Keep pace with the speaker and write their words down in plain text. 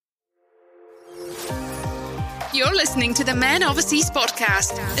You're listening to the Man Overseas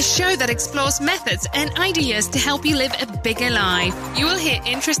Podcast, a show that explores methods and ideas to help you live a bigger life. You will hear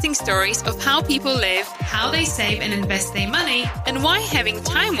interesting stories of how people live, how they save and invest their money, and why having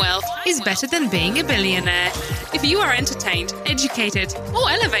time wealth is better than being a billionaire. If you are entertained, educated, or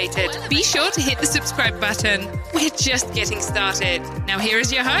elevated, be sure to hit the subscribe button. We're just getting started. Now here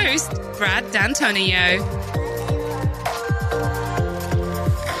is your host, Brad D'Antonio.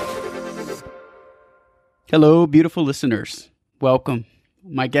 Hello, beautiful listeners. Welcome.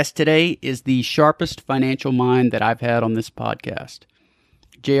 My guest today is the sharpest financial mind that I've had on this podcast.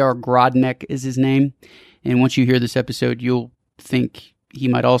 J.R. Grodnick is his name, and once you hear this episode, you'll think he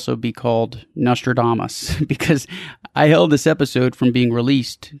might also be called Nostradamus, because I held this episode from being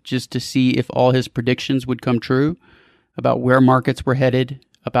released just to see if all his predictions would come true about where markets were headed,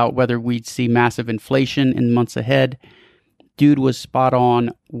 about whether we'd see massive inflation in months ahead. Dude was spot on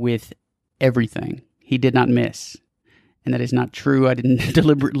with everything. He did not miss. And that is not true. I didn't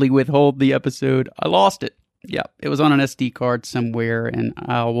deliberately withhold the episode. I lost it. Yeah, it was on an SD card somewhere, and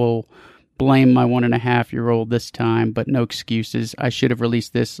I will blame my 1.5-year-old this time, but no excuses. I should have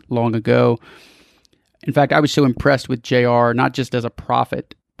released this long ago. In fact, I was so impressed with JR, not just as a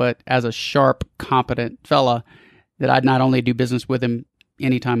prophet, but as a sharp, competent fella, that I'd not only do business with him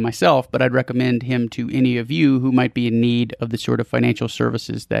anytime myself, but I'd recommend him to any of you who might be in need of the sort of financial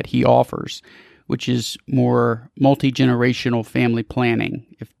services that he offers, which is more multi-generational family planning.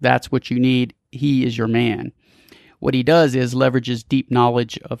 If that's what you need, he is your man. What he does is leverages deep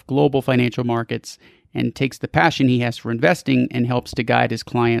knowledge of global financial markets and takes the passion he has for investing and helps to guide his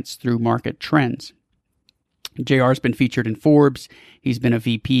clients through market trends. JR has been featured in Forbes. He's been a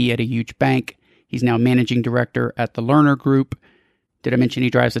VP at a huge bank. He's now managing director at the Lerner Group. Did I mention he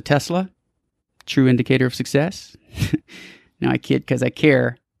drives a Tesla? True indicator of success? No, I kid because I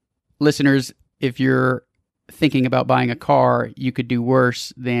care. Listeners, if you're thinking about buying a car, you could do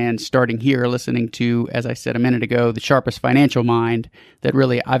worse than starting here listening to, as I said a minute ago, the sharpest financial mind that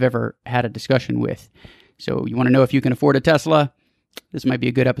really I've ever had a discussion with. So you want to know if you can afford a Tesla? This might be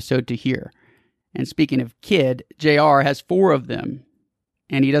a good episode to hear. And speaking of kid, JR has 4 of them,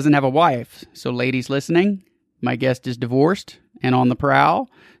 and he doesn't have a wife. So ladies listening, my guest is divorced and on the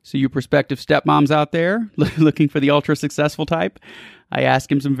prowl. So you prospective stepmoms out there looking for the ultra-successful type, I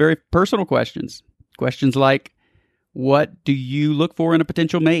ask him some very personal questions. Questions like, what do you look for in a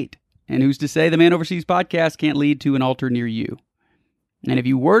potential mate? And who's to say the Man Overseas Podcast can't lead to an altar near you? And if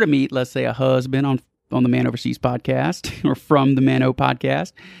you were to meet, let's say, a husband on the Man Overseas Podcast or from the Man O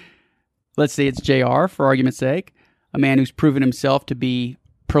Podcast, let's say it's JR, for argument's sake, a man who's proven himself to be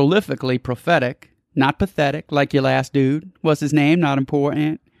prolifically prophetic, not pathetic, like your last dude. What's his name? Not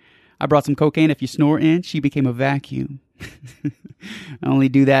important. I brought some cocaine if you snort in. She became a vacuum. I only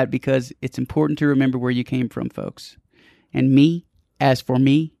do that because it's important to remember where you came from, folks. And me, as for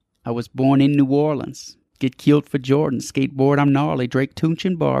me, I was born in New Orleans. Get killed for Jordan. Skateboard, I'm gnarly. Drake, Tunch,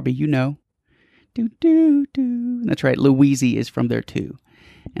 and Barbie, you know. Do. That's right, Louise is from there too.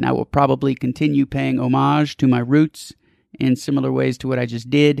 And I will probably continue paying homage to my roots in similar ways to what I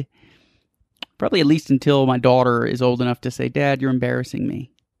just did. Probably at least until my daughter is old enough to say, Dad, you're embarrassing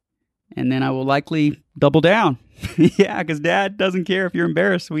me. And then I will likely double down. Yeah, because Dad doesn't care if you're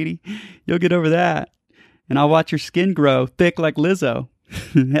embarrassed, sweetie. You'll get over that. And I'll watch your skin grow thick like Lizzo.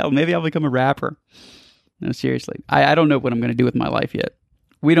 Hell, maybe I'll become a rapper. No, seriously. I don't know what I'm going to do with my life yet.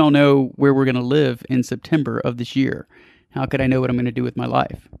 We don't know where we're going to live in September of this year. How could I know what I'm going to do with my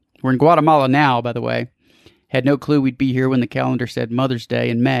life? We're in Guatemala now, by the way. Had no clue we'd be here when the calendar said Mother's Day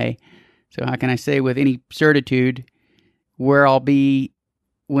in May. So how can I say with any certitude where I'll be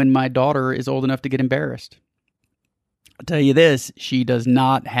when my daughter is old enough to get embarrassed? I'll tell you this, she does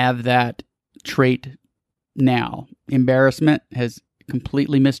not have that trait now. Embarrassment has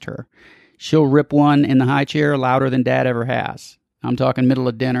completely missed her. She'll rip one in the high chair louder than Dad ever has. I'm talking middle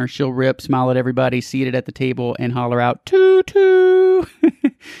of dinner. She'll rip, smile at everybody, seated at the table, and holler out, "Toot-toot."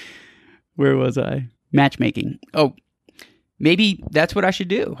 Where was I? Matchmaking. Oh, maybe that's what I should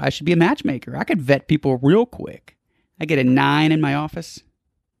do. I should be a matchmaker. I could vet people real quick. I get a 9 in my office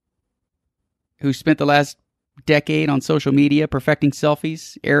who spent the last decade on social media perfecting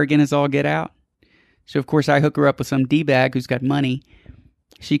selfies, arrogant as all get out. So, of course, I hook her up with some D-bag who's got money.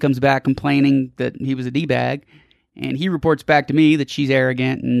 She comes back complaining that he was a D-bag, and he reports back to me that she's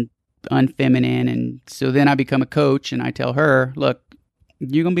arrogant and unfeminine, and so then I become a coach, and I tell her, look,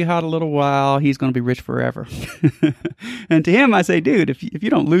 you're going to be hot a little while, he's going to be rich forever. And to him, I say, dude, if you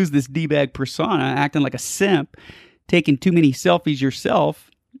don't lose this D-bag persona, acting like a simp, taking too many selfies yourself,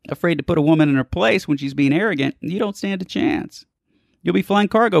 afraid to put a woman in her place when she's being arrogant, you don't stand a chance. You'll be flying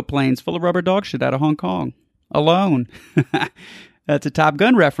cargo planes full of rubber dog shit out of Hong Kong. Alone. That's a Top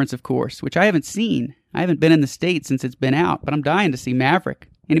Gun reference, of course, which I haven't seen. I haven't been in the States since it's been out, but I'm dying to see Maverick.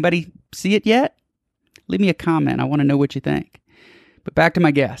 Anybody see it yet? Leave me a comment. I want to know what you think. But back to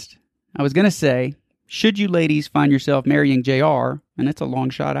my guest. I was going to say, should you ladies find yourself marrying JR, and it's a long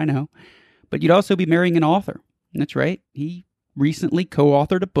shot, I know, but you'd also be marrying an author. That's right. He recently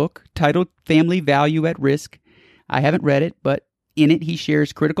co-authored a book titled Family Value at Risk. I haven't read it, but in it he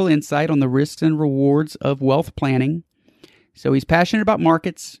shares critical insight on the risks and rewards of wealth planning. So he's passionate about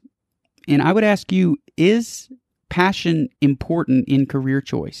markets. And I would ask you, is passion important in career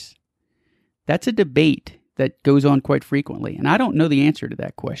choice? That's a debate that goes on quite frequently, and I don't know the answer to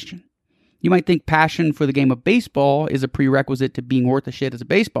that question. You might think passion for the game of baseball is a prerequisite to being worth a shit as a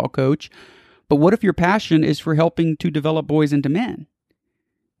baseball coach, but what if your passion is for helping to develop boys into men?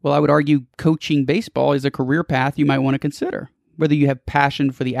 Well, I would argue coaching baseball is a career path you might want to consider, whether you have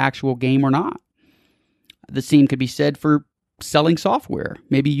passion for the actual game or not. The same could be said for selling software.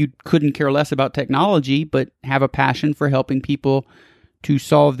 Maybe you couldn't care less about technology, but have a passion for helping people to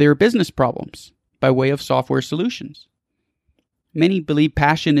solve their business problems by way of software solutions. Many believe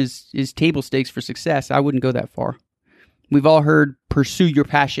passion is table stakes for success. I wouldn't go that far. We've all heard, pursue your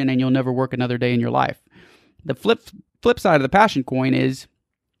passion and you'll never work another day in your life. The flip side of the passion coin is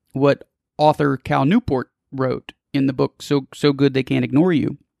what author Cal Newport wrote in the book So Good They Can't Ignore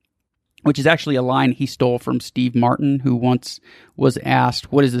You, which is actually a line he stole from Steve Martin, who once was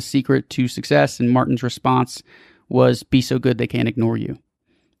asked, what is the secret to success? And Martin's response was, be so good they can't ignore you.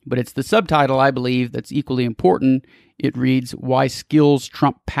 But it's the subtitle, I believe, that's equally important. It reads, Why Skills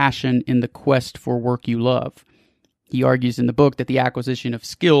Trump Passion in the Quest for Work You Love. He argues in the book that the acquisition of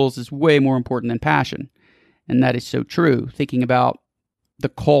skills is way more important than passion. And that is so true. Thinking about the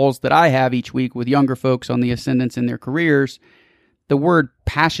calls that I have each week with younger folks on the ascendance in their careers, the word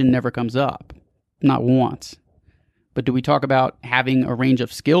passion never comes up. Not once. But do we talk about having a range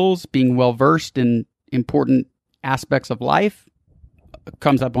of skills, being well-versed in important aspects of life? It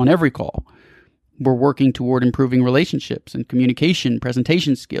comes up on every call. We're working toward improving relationships and communication,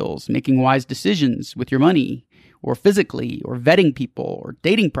 presentation skills, making wise decisions with your money, or physically, or vetting people, or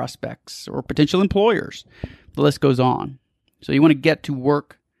dating prospects, or potential employers. The list goes on. So you want to get to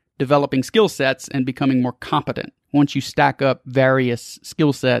work developing skill sets and becoming more competent. Once you stack up various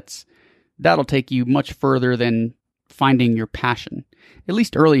skill sets, that'll take you much further than finding your passion, at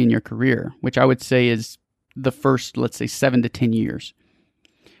least early in your career, which I would say is the first, let's say, 7 to 10 years.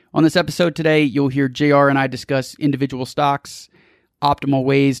 On this episode today, you'll hear JR and I discuss individual stocks, optimal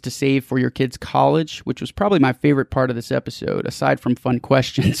ways to save for your kids' college, which was probably my favorite part of this episode, aside from fun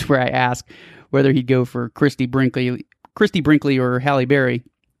questions where I ask whether he'd go for Christy Brinkley or Halle Berry,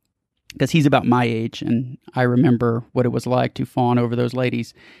 because he's about my age, and I remember what it was like to fawn over those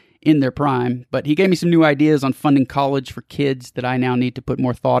ladies in their prime. But he gave me some new ideas on funding college for kids that I now need to put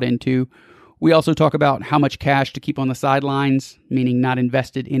more thought into. We also talk about how much cash to keep on the sidelines, meaning not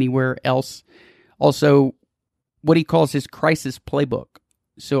invested anywhere else. Also, what he calls his crisis playbook.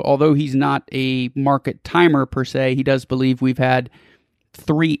 So although he's not a market timer per se, he does believe we've had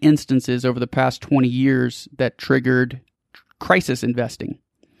 3 instances over the past 20 years that triggered crisis investing,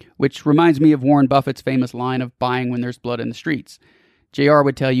 which reminds me of Warren Buffett's famous line of buying when there's blood in the streets. JR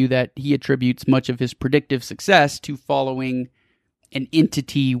would tell you that he attributes much of his predictive success to following an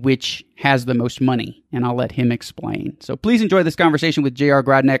entity which has the most money, and I'll let him explain. So please enjoy this conversation with JR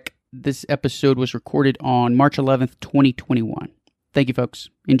Grodnick. This episode was recorded on March 11th, 2021. Thank you, folks.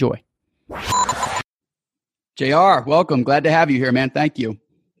 Enjoy. JR, welcome. Glad to have you here, man. Thank you.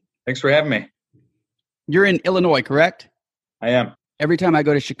 Thanks for having me. You're in Illinois, correct? I am. Every time I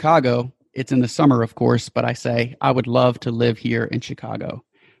go to Chicago, it's in the summer, of course, but I say I would love to live here in Chicago.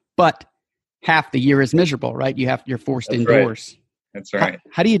 But half the year is miserable, right? You're forced That's indoors. Right. That's right.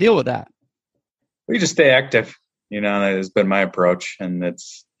 How do you deal with that? We just stay active. That has been my approach, and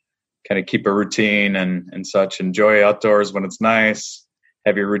it's kind of keep a routine and such. Enjoy outdoors when it's nice.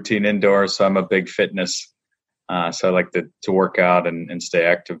 Have your routine indoors. So I'm a big fitness. So I like to work out and stay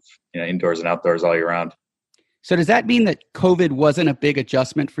active, indoors and outdoors all year round. So does that mean that COVID wasn't a big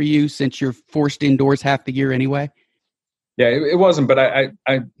adjustment for you since you're forced indoors half the year anyway? Yeah, it wasn't, but I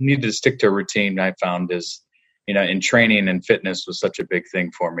needed to stick to a routine. I found is, in training and fitness was such a big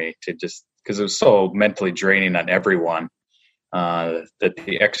thing for me to just, because it was so mentally draining on everyone, that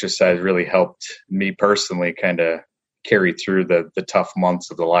the exercise really helped me personally kind of carry through the tough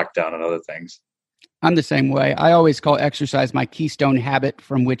months of the lockdown and other things. I'm the same way. I always call exercise my keystone habit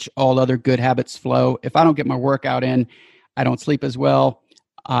from which all other good habits flow. If I don't get my workout in, I don't sleep as well.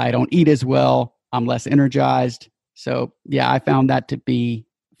 I don't eat as well. I'm less energized. So yeah, I found that to be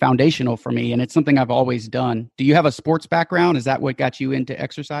foundational for me, and it's something I've always done. Do you have a sports background? Is that what got you into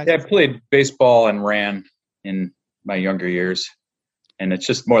exercise? Yeah, I played baseball and ran in my younger years, and it's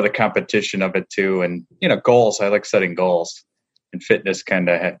just more the competition of it too. And, goals, I like setting goals, and fitness kind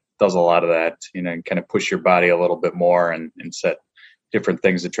of does a lot of that, and kind of push your body a little bit more and set different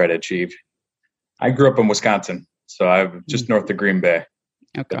things to try to achieve. I grew up in Wisconsin, so I'm just north of Green Bay.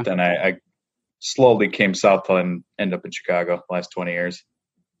 Okay. But then I slowly came south and ended up in Chicago the last 20 years.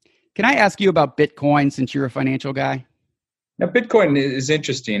 Can I ask you about Bitcoin since you're a financial guy? Now, Bitcoin is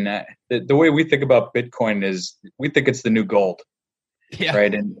interesting. The way we think about Bitcoin is we think it's the new gold,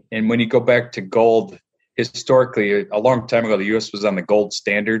 right? And when you go back to gold, historically, a long time ago, the U.S. was on the gold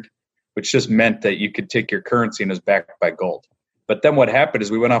standard, which just meant that you could take your currency and it was backed by gold. But then what happened is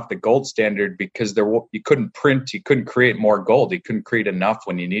we went off the gold standard because you couldn't print, you couldn't create more gold, you couldn't create enough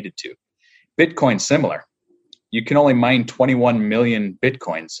when you needed to. Bitcoin's similar. You can only mine 21 million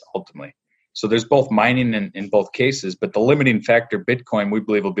Bitcoins ultimately. So there's both mining in both cases, but the limiting factor Bitcoin, we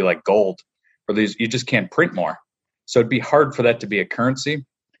believe, will be like gold, where you just can't print more. So it'd be hard for that to be a currency,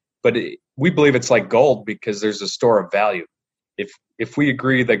 but we believe it's like gold because there's a store of value. If we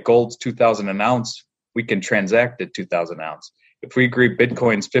agree that gold's 2,000 an ounce, we can transact at 2,000 an ounce. If we agree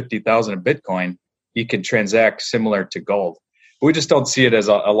Bitcoin's 50,000 a Bitcoin, you can transact similar to gold. We just don't see it as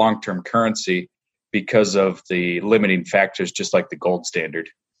a long-term currency because of the limiting factors, just like the gold standard.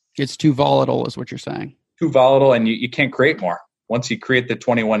 It's too volatile is what you're saying. Too volatile, and you can't create more. Once you create the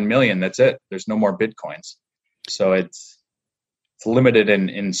 21 million, that's it. There's no more Bitcoins. So it's limited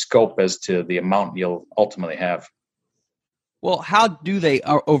in scope as to the amount you'll ultimately have. Well, how do they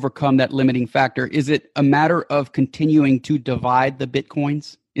overcome that limiting factor? Is it a matter of continuing to divide the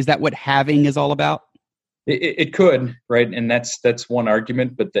Bitcoins? Is that what halving is all about? It could, right? And that's one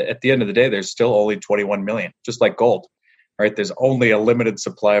argument. But at the end of the day, there's still only 21 million, just like gold, right? There's only a limited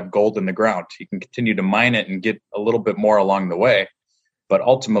supply of gold in the ground. You can continue to mine it and get a little bit more along the way. But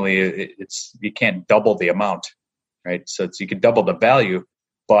ultimately, you can't double the amount, right? So you can double the value,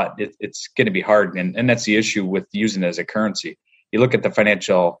 but it's going to be hard. And that's the issue with using it as a currency. You look at the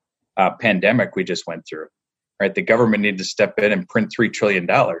financial pandemic we just went through, right? The government needed to step in and print $3 trillion.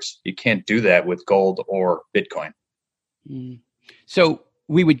 You can't do that with gold or Bitcoin. So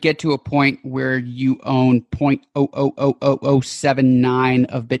we would get to a point where you own 0.000079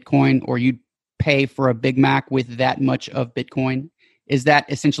 of Bitcoin, or you'd pay for a Big Mac with that much of Bitcoin. Is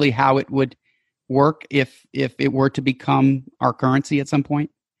that essentially how it would work if it were to become our currency at some point?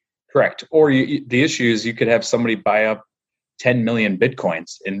 Correct. Or the issue is you could have somebody buy up 10 million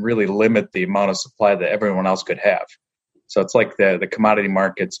Bitcoins and really limit the amount of supply that everyone else could have. So it's like the commodity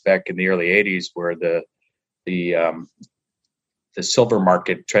markets back in the early 80s where the silver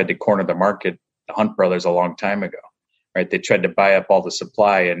market tried to corner the market, the Hunt brothers, a long time ago, right? They tried to buy up all the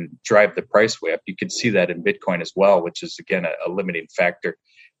supply and drive the price way up. You could see that in Bitcoin as well, which is, again, a limiting factor.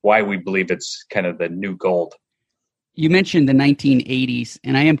 Why we believe it's kind of the new gold. You mentioned the 1980s,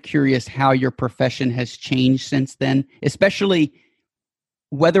 and I am curious how your profession has changed since then, especially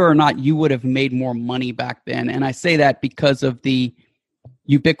whether or not you would have made more money back then. And I say that because of the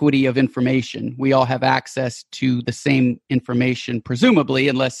ubiquity of information. We all have access to the same information, presumably,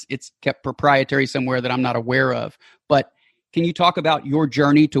 unless it's kept proprietary somewhere that I'm not aware of. But can you talk about your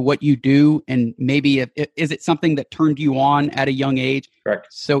journey to what you do, and maybe is it something that turned you on at a young age? Correct.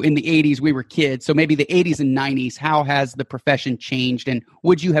 So in the 80s, we were kids. So maybe the 80s and 90s, how has the profession changed, and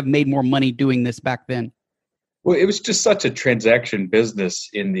would you have made more money doing this back then? Well, it was just such a transaction business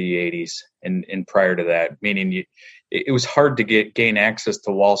in the 80s and prior to that, meaning it was hard to gain access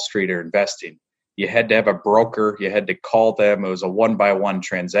to Wall Street or investing. You had to have a broker. You had to call them. It was a one-by-one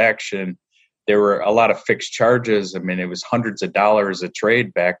transaction. There were a lot of fixed charges. I mean, it was hundreds of dollars a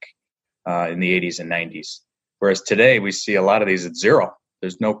trade back in the 80s and 90s. Whereas today, we see a lot of these at zero.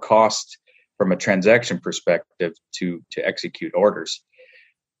 There's no cost from a transaction perspective to execute orders.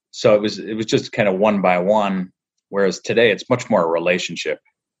 So it was just kind of one by one. Whereas today, it's much more a relationship.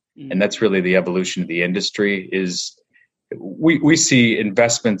 And that's really the evolution of the industry. Is we see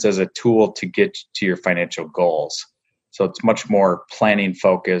investments as a tool to get to your financial goals. So it's much more planning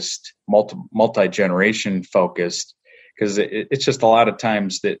focused, multi-generation focused, because it's just a lot of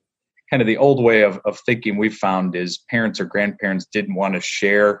times that kind of the old way of thinking we've found is parents or grandparents didn't want to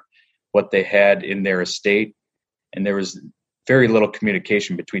share what they had in their estate. And there was very little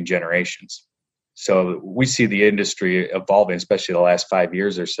communication between generations. So we see the industry evolving, especially the last 5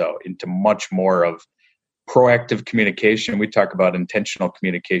 years or so, into much more of proactive communication. We talk about intentional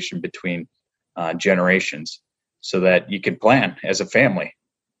communication between generations, so that you can plan as a family.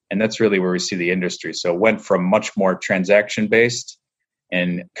 And that's really where we see the industry. So it went from much more transaction-based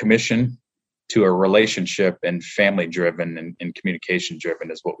and commission to a relationship and family driven and communication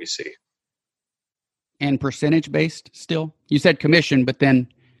driven is what we see. And percentage based still? You said commission, but then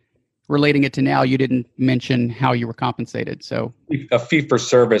relating it to now, you didn't mention how you were compensated. So a fee for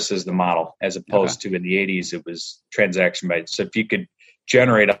service is the model, as opposed to in the 80s, it was transaction based. So if you could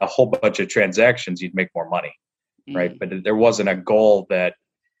generate a whole bunch of transactions, you'd make more money, right? But there wasn't a goal that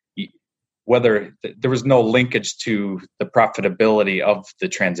there was no linkage to the profitability of the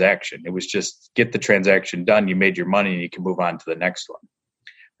transaction. It was just get the transaction done, you made your money, and you can move on to the next one.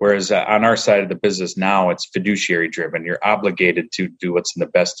 Whereas on our side of the business now, it's fiduciary driven. You're obligated to do what's in the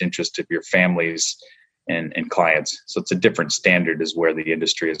best interest of your families and clients. So it's a different standard is where the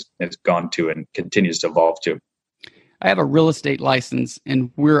industry has gone to and continues to evolve to. I have a real estate license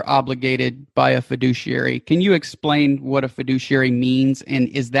and we're obligated by a fiduciary. Can you explain what a fiduciary means? And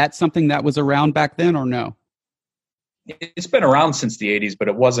is that something that was around back then or no? It's been around since the 80s, but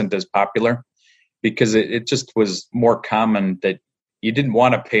it wasn't as popular because it just was more common that you didn't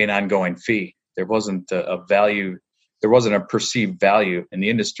want to pay an ongoing fee. There wasn't a value. There wasn't a perceived value, and the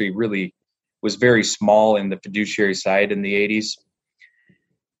industry really was very small in the fiduciary side in the 80s.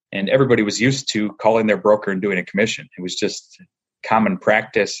 And everybody was used to calling their broker and doing a commission. It was just common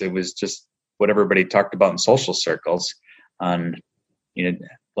practice. It was just what everybody talked about in social circles. Let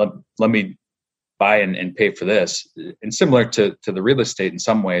me buy and pay for this. And similar to the real estate in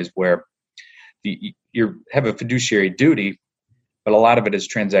some ways, where you have a fiduciary duty, but a lot of it is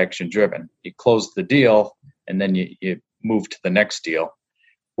transaction driven. You close the deal and then you move to the next deal.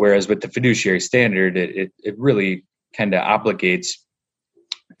 Whereas with the fiduciary standard, it really kind of obligates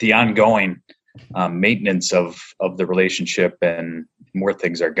the ongoing maintenance of the relationship and where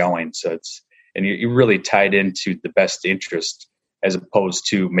things are going. So you're really tied into the best interest as opposed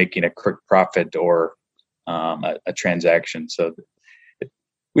to making a quick profit or a transaction. So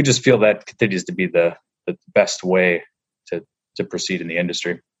we just feel that continues to be the best way to proceed in the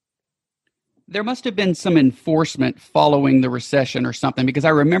industry. There must have been some enforcement following the recession or something, because I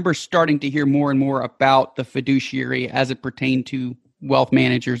remember starting to hear more and more about the fiduciary as it pertained to wealth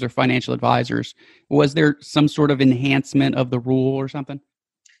managers or financial advisors. Was there some sort of enhancement of the rule or something?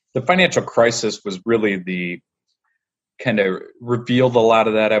 The financial crisis was really the kind of revealed a lot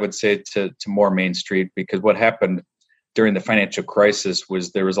of that, I would say, to more Main Street, because what happened during the financial crisis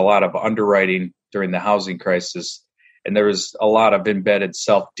was there was a lot of underwriting during the housing crisis. And there was a lot of embedded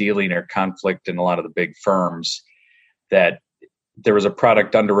self-dealing or conflict in a lot of the big firms, that there was a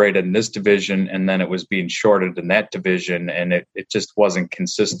product underrated in this division and then it was being shorted in that division. And it just wasn't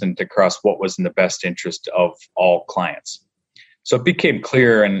consistent across what was in the best interest of all clients. So it became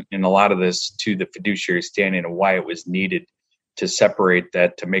clear in a lot of this to the fiduciary standing and why it was needed to separate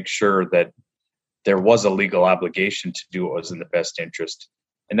that, to make sure that there was a legal obligation to do what was in the best interest.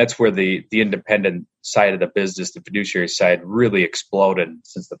 And that's where the independent side of the business, the fiduciary side, really exploded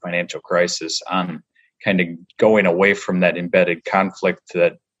since the financial crisis, on kind of going away from that embedded conflict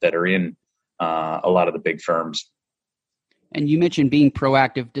that are in a lot of the big firms. And you mentioned being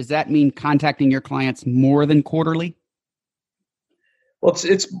proactive. Does that mean contacting your clients more than quarterly? Well,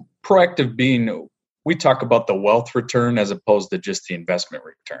 it's proactive being, we talk about the wealth return as opposed to just the investment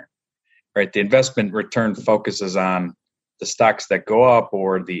return, right? The investment return focuses on the stocks that go up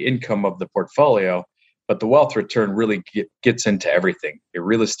or the income of the portfolio, but the wealth return really gets into everything: your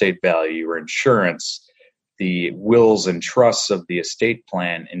real estate value, your insurance, the wills and trusts of the estate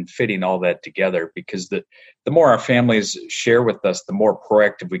plan, and fitting all that together. Because the more our families share with us, the more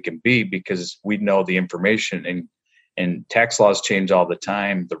proactive we can be, because we know the information, and tax laws change all the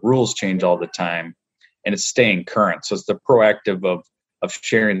time, the rules change all the time, and it's staying current. So it's the proactive of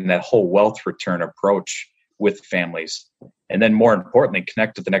sharing that whole wealth return approach with families. And then more importantly,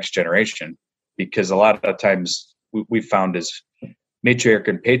 connect with the next generation, because a lot of times we found is matriarch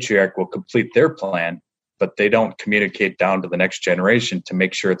and patriarch will complete their plan, but they don't communicate down to the next generation to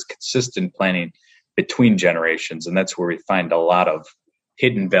make sure it's consistent planning between generations. And that's where we find a lot of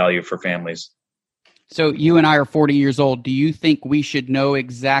hidden value for families. So you and I are 40 years old. Do you think we should know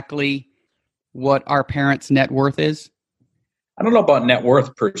exactly what our parents' net worth is? I don't know about net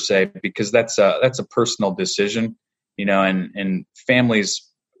worth per se, because that's a personal decision, and families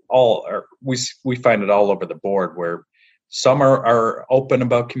we find it all over the board, where some are open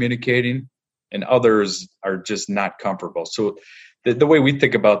about communicating and others are just not comfortable. So the way we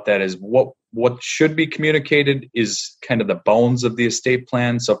think about that is what should be communicated is kind of the bones of the estate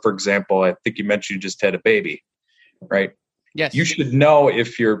plan. So for example, I think you mentioned you just had a baby, right? Yes. You should know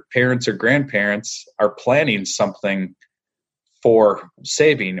if your parents or grandparents are planning something for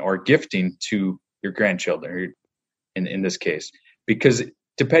saving or gifting to your grandchildren, in this case. because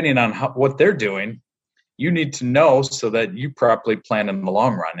depending on what they're doing, you need to know so that you properly plan in the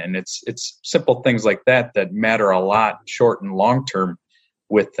long run. And it's simple things like that matter a lot, short and long term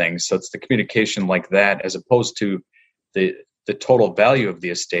with things. So it's the communication like that, as opposed to the total value of the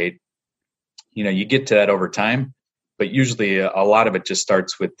estate. You get to that over time, but usually a lot of it just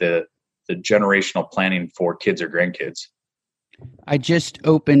starts with the generational planning for kids or grandkids. I just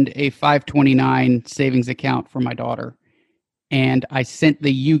opened a 529 savings account for my daughter, and I sent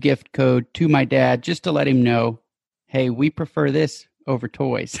the UGift code to my dad just to let him know, hey, we prefer this over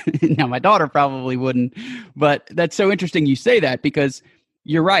toys. Now, my daughter probably wouldn't, but that's so interesting you say that, because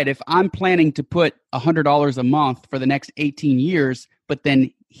you're right. If I'm planning to put $100 a month for the next 18 years, but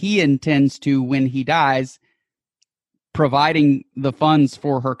then he intends to, when he dies, providing the funds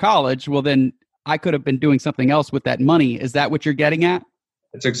for her college, well, then I could have been doing something else with that money. Is that what you're getting at?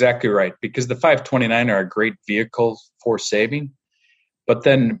 That's exactly right, because the 529 are a great vehicle for saving. But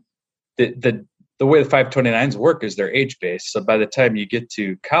then the way the 529s work is they're age-based. So by the time you get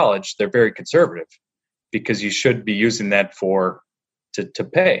to college, they're very conservative, because you should be using that to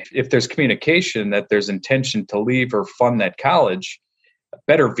pay. If there's communication that there's intention to leave or fund that college,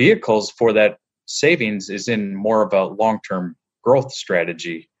 better vehicles for that savings is in more of a long-term growth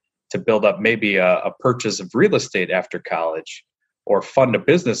strategy to build up maybe a purchase of real estate after college, or fund a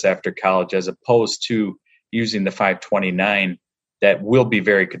business after college, as opposed to using the 529 that will be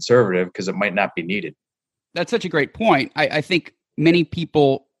very conservative because it might not be needed. That's such a great point. I think many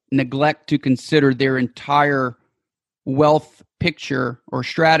people neglect to consider their entire wealth picture or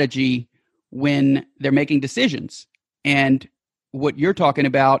strategy when they're making decisions. And what you're talking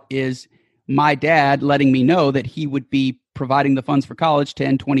about is my dad letting me know that he would be providing the funds for college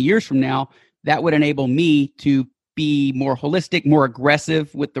 10, 20 years from now. That would enable me to be more holistic, more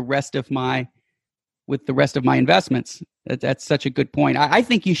aggressive with the rest of my investments. That's such a good point. I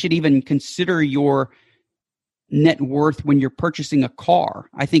think you should even consider your net worth when you're purchasing a car.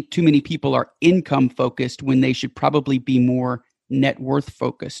 I think too many people are income focused when they should probably be more net worth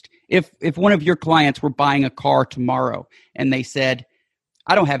focused. If one of your clients were buying a car tomorrow and they said,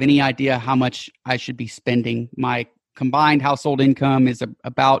 I don't have any idea how much I should be spending. My combined household income is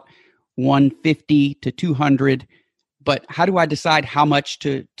about 150 to 200, but how do I decide how much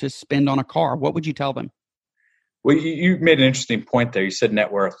to spend on a car? What would you tell them? Well, you made an interesting point there. You said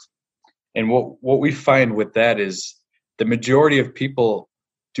net worth. And what we find with that is the majority of people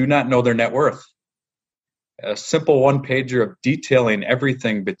do not know their net worth. A simple one-pager of detailing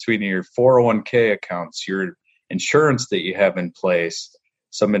everything between your 401k accounts, your insurance that you have in place,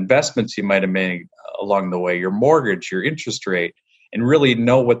 some investments you might have made along the way, your mortgage, your interest rate, and really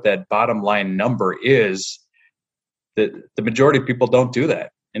know what that bottom line number is. The majority of people don't do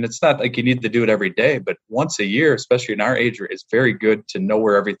that. And it's not like you need to do it every day, but once a year, especially in our age, it's very good to know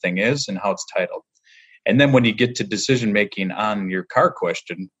where everything is and how it's titled. And then when you get to decision making on your car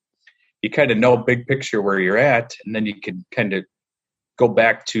question, you kind of know big picture where you're at, and then you can kind of go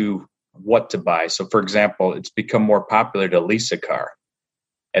back to what to buy. So for example, it's become more popular to lease a car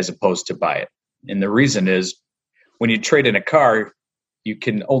as opposed to buy it. And the reason is when you trade in a car, you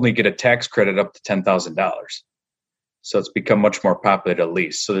can only get a tax credit up to $10,000. So it's become much more popular to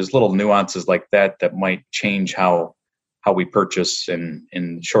lease. So there's little nuances like that might change how we purchase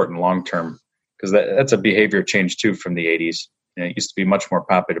in short and long term, because that's a behavior change too from the 80s. It used to be much more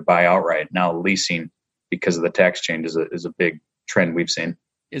popular to buy outright. Now leasing, because of the tax change, is a big trend we've seen.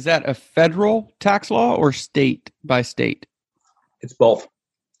 Is that a federal tax law or state by state? It's both,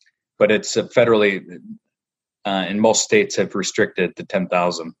 but it's federally. And most states have restricted to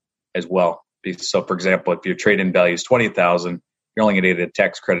 $10,000 as well. So, for example, if your trade-in value is $20,000, you're only going to get a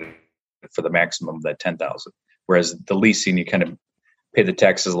tax credit for the maximum of that $10,000. Whereas the leasing, you kind of pay the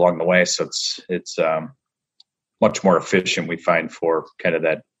taxes along the way, so it's much more efficient, we find, for kind of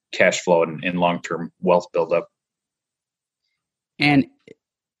that cash flow and long-term wealth buildup. And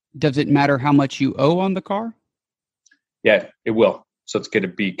does it matter how much you owe on the car? Yeah, it will. So it's going to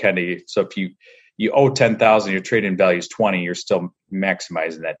be kind of, so if you owe $10,000, your trade-in value is $20,000, you're still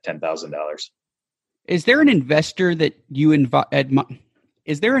maximizing that $10,000. Is there an investor that you let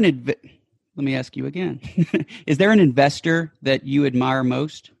me ask you again. Is there an investor that you admire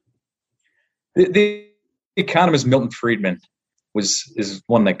most? The economist Milton Friedman is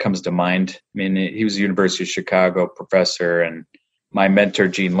one that comes to mind. I mean, he was a University of Chicago professor, and my mentor,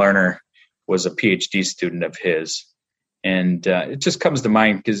 Gene Lerner, was a PhD student of his. And it just comes to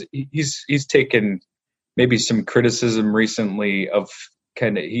mind because he's taken maybe some criticism recently of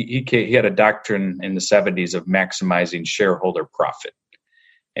kind of he had a doctrine in the 70s of maximizing shareholder profit.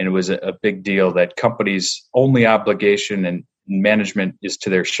 And it was a big deal that companies' only obligation and management is to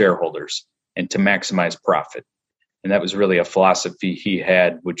their shareholders and to maximize profit. And that was really a philosophy he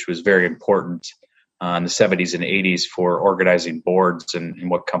had, which was very important in the 70s and 80s for organizing boards and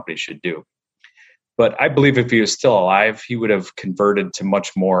what companies should do. But I believe if he was still alive, he would have converted to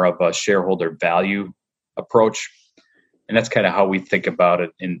much more of a shareholder value approach. And that's kind of how we think about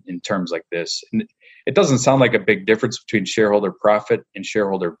it in terms like this. And it doesn't sound like a big difference between shareholder profit and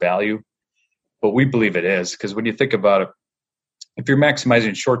shareholder value, but we believe it is, because when you think about it, if you're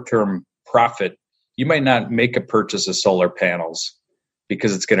maximizing short-term profit, you might not make a purchase of solar panels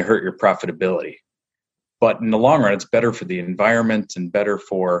because it's going to hurt your profitability. But in the long run, it's better for the environment and better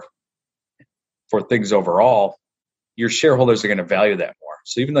for things overall. Your shareholders are going to value that more.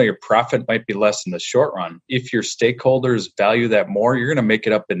 So even though your profit might be less in the short run, if your stakeholders value that more, you're going to make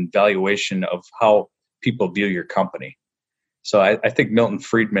it up in valuation of how people view your company. So I think Milton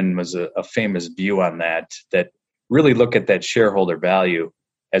Friedman was a famous view on that really look at that shareholder value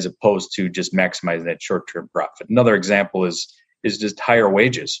as opposed to just maximizing that short-term profit. Another example is just higher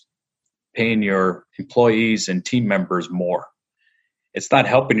wages, paying your employees and team members more. It's not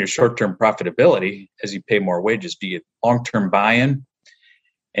helping your short-term profitability as you pay more wages, be it long-term buy-in.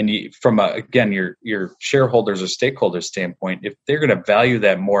 And your shareholders or stakeholders standpoint, if they're going to value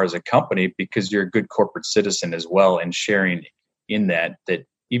that more as a company because you're a good corporate citizen as well and sharing in that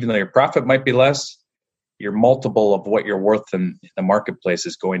even though your profit might be less, your multiple of what you're worth in the marketplace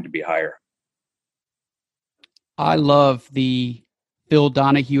is going to be higher. I love the Phil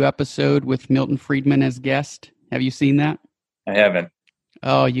Donahue episode with Milton Friedman as guest. Have you seen that? I haven't.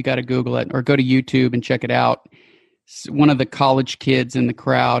 Oh, you got to Google it or go to YouTube and check it out. One of the college kids in the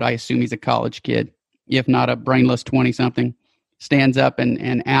crowd, I assume he's a college kid, if not a brainless 20-something, stands up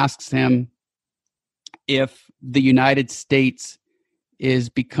and asks him if the United States is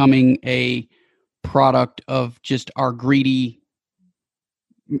becoming a product of just our greedy,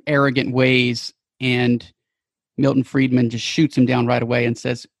 arrogant ways. And Milton Friedman just shoots him down right away and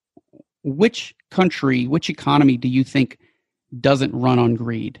says, which economy do you think doesn't run on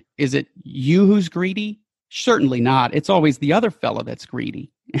greed? Is it you who's greedy? Certainly not. It's always the other fellow that's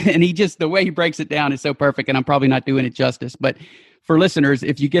greedy. And the way he breaks it down is so perfect, and I'm probably not doing it justice. But for listeners,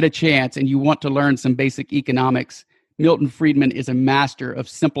 if you get a chance and you want to learn some basic economics, Milton Friedman is a master of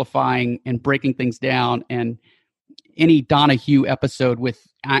simplifying and breaking things down. And any Donahue episode with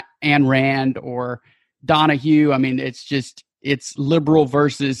Ayn Rand or Donahue, I mean, it's liberal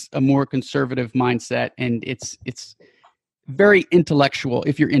versus a more conservative mindset. And it's very intellectual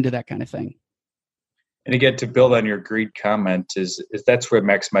if you're into that kind of thing. And again, to build on your greed comment is that's where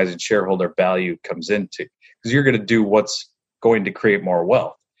maximizing shareholder value comes into, because you're going to do what's going to create more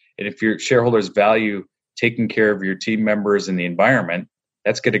wealth. And if your shareholders value taking care of your team members and the environment,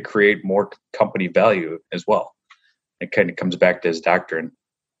 that's going to create more company value as well. It kind of comes back to his doctrine.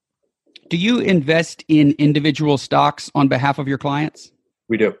 Do you invest in individual stocks on behalf of your clients?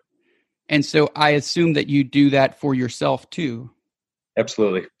 We do. And so I assume that you do that for yourself too.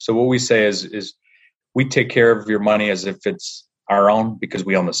 Absolutely. So what we say is we take care of your money as if it's our own, because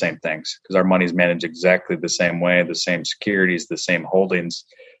we own the same things, because our money is managed exactly the same way, the same securities, the same holdings.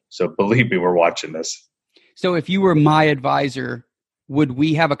 So believe me, we're watching this. So if you were my advisor, would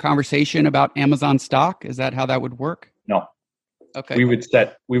we have a conversation about Amazon stock? Is that how that would work? No. Okay. We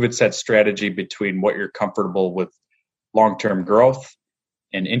would set strategy between what you're comfortable with long-term growth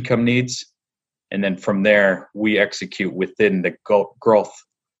and income needs. And then from there, we execute within the growth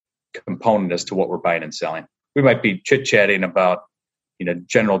component as to what we're buying and selling. We might be chit-chatting about,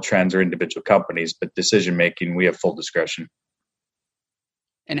 general trends or individual companies, but decision-making, we have full discretion.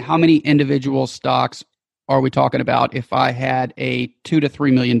 And how many individual stocks are we talking about if I had a $2 to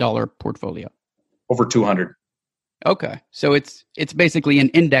 $3 million portfolio? Over 200. Okay. So it's basically an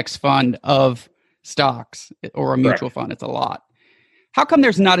index fund of stocks or a mutual Correct. fund. It's a lot. How come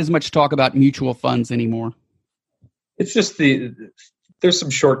there's not as much talk about mutual funds anymore? It's just there's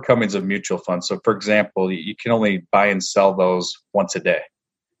some shortcomings of mutual funds. So for example, you can only buy and sell those once a day.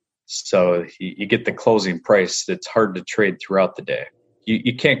 So you get the closing price that's hard to trade throughout the day.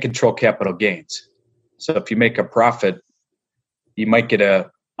 You can't control capital gains. So if you make a profit, you might get a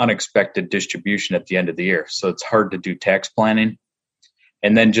unexpected distribution at the end of the year. So it's hard to do tax planning.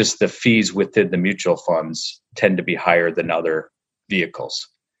 And then just the fees within the mutual funds tend to be higher than other vehicles.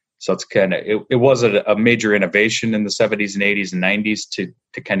 So it's it was a major innovation in the 70s and 80s and 90s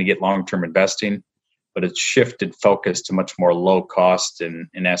to kind of get long-term investing, but it's shifted focus to much more low cost and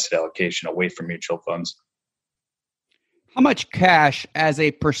asset allocation away from mutual funds. How much cash as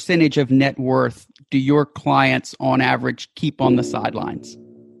a percentage of net worth do your clients on average keep on the sidelines?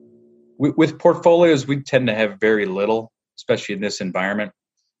 With portfolios, we tend to have very little. especially in this environment.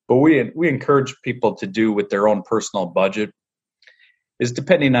 But we encourage people to do with their own personal budget is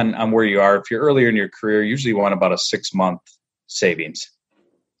depending on where you are. If you're earlier in your career, usually you want about a 6-month savings.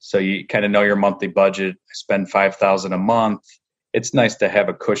 So you kind of know your monthly budget. I spend $5,000 a month. It's nice to have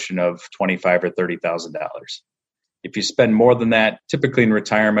a cushion of $25,000 or $30,000. If you spend more than that, typically in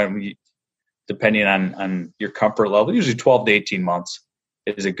retirement, depending on your comfort level, usually 12 to 18 months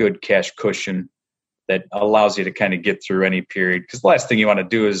is a good cash cushion that allows you to kind of get through any period. Because the last thing you want to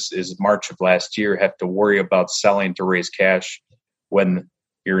do is March of last year have to worry about selling to raise cash when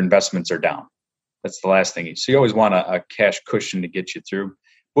your investments are down. That's the last thing. So you always want a cash cushion to get you through.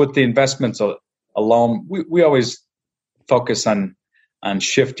 With the investments alone, we always focus on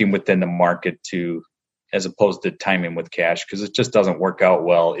shifting within the market as opposed to timing with cash, because it just doesn't work out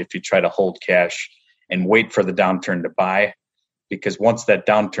well if you try to hold cash and wait for the downturn to buy. Because once that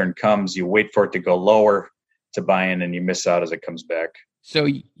downturn comes, you wait for it to go lower to buy in and you miss out as it comes back. So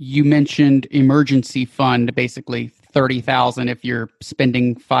you mentioned emergency fund, basically $30,000 if you're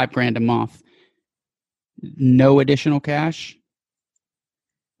spending $5,000 a month. No additional cash?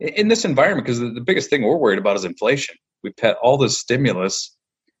 In this environment, because the biggest thing we're worried about is inflation. We've had all this stimulus,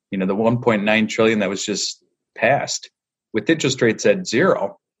 the $1.9 trillion that was just passed. With interest rates at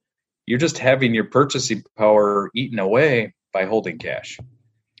zero, you're just having your purchasing power eaten away by holding cash.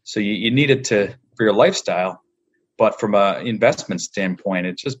 So you need it for your lifestyle, but from an investment standpoint,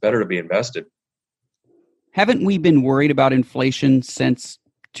 it's just better to be invested. Haven't we been worried about inflation since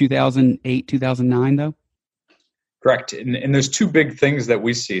 2008, 2009, though? Correct. And there's two big things that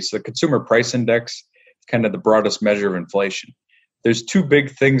we see. So the consumer price index is kind of the broadest measure of inflation. There's two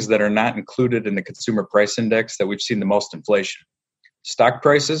big things that are not included in the consumer price index that we've seen the most inflation: stock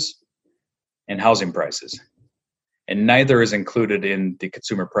prices and housing prices. And neither is included in the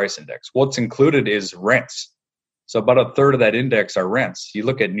consumer price index. What's included is rents. So about a third of that index are rents. You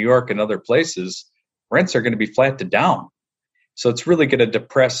look at New York and other places, rents are going to be flat to down. So it's really going to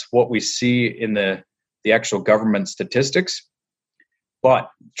depress what we see in the actual government statistics. But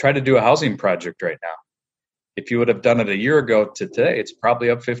try to do a housing project right now. If you would have done it a year ago to today, it's probably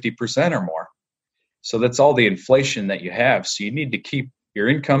up 50% or more. So that's all the inflation that you have. So you need to keep your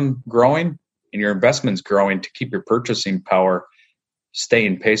income growing and your investments growing to keep your purchasing power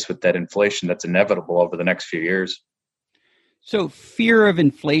staying pace with that inflation that's inevitable over the next few years. So fear of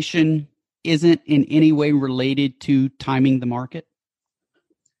inflation isn't in any way related to timing the market?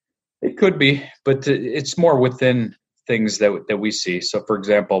 It could be, but it's more within things that we see. So, for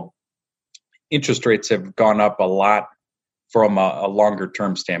example, interest rates have gone up a lot from a longer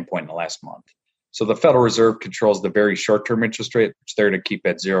term standpoint in the last month. So the Federal Reserve controls the very short term interest rate, which they're to keep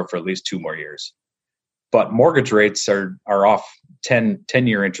at zero for at least 2 more years. But mortgage rates are off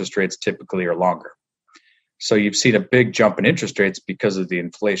 10-year interest rates typically or longer. So you've seen a big jump in interest rates because of the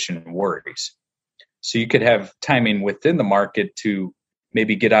inflation worries. So you could have timing within the market to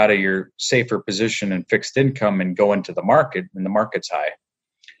maybe get out of your safer position in fixed income and go into the market when the market's high.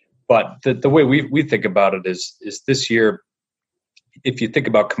 But the way we think about it is this year, if you think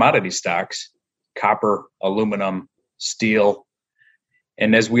about commodity stocks, copper, aluminum, steel,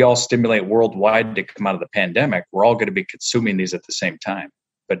 and as we all stimulate worldwide to come out of the pandemic, we're all going to be consuming these at the same time.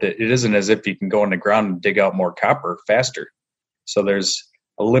 But it isn't as if you can go in the ground and dig out more copper faster. So there's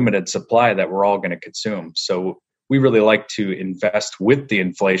a limited supply that we're all going to consume. So we really like to invest with the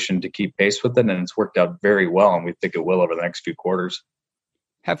inflation to keep pace with it, and it's worked out very well, and we think it will over the next few quarters.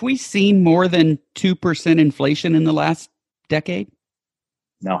 Have we seen more than 2% inflation in the last decade?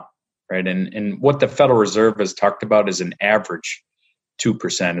 No, right? And what the Federal Reserve has talked about is an average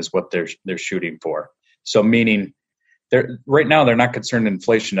 2% is what they're shooting for. So meaning right now they're not concerned in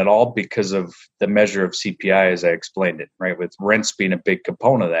inflation at all because of the measure of CPI as I explained it, right? With rents being a big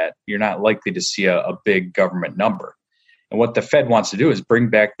component of that, you're not likely to see a big government number. And what the Fed wants to do is bring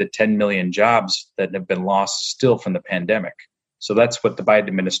back the 10 million jobs that have been lost still from the pandemic. So that's what the Biden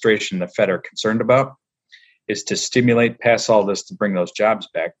administration and the Fed are concerned about, is to stimulate, pass all this to bring those jobs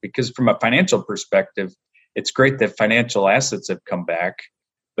back. Because from a financial perspective, it's great that financial assets have come back.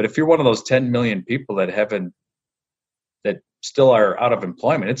 But if you're one of those 10 million people that still are out of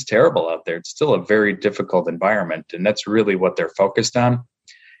employment, it's terrible out there. It's still a very difficult environment. And that's really what they're focused on.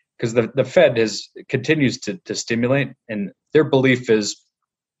 Because the Fed continues to stimulate. And their belief is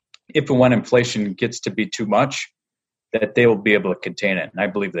if and when inflation gets to be too much, that they will be able to contain it. And I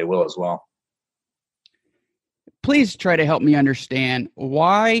believe they will as well. Please try to help me understand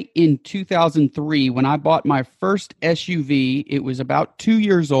why in 2003, when I bought my first SUV, it was about 2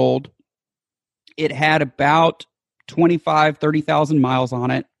 years old. It had about 30,000 miles on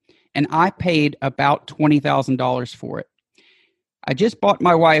it, and I paid about $20,000 for it. I just bought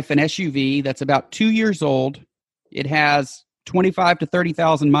my wife an SUV that's about 2 years old. It has 25 to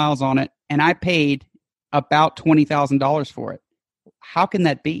 30,000 miles on it, and I paid about $20,000 for it. How can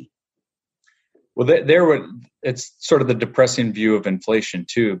that be? Well, it's sort of the depressing view of inflation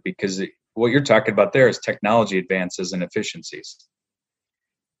too, because what you're talking about there is technology advances and efficiencies.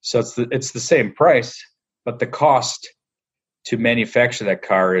 So it's the same price, but the cost to manufacture that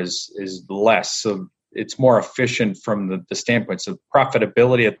car is less. So it's more efficient from the standpoint. So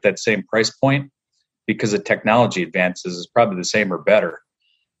profitability at that same price point, because of technology advances, is probably the same or better,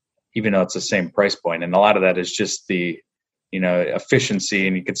 even though it's the same price point. And a lot of that is just the efficiency,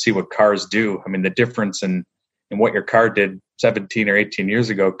 and you can see what cars do. I mean, the difference in what your car did 17 or 18 years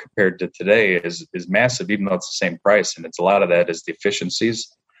ago compared to today is massive, even though it's the same price. And it's a lot of that is the efficiencies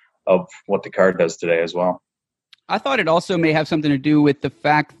of what the car does today as well. I thought it also may have something to do with the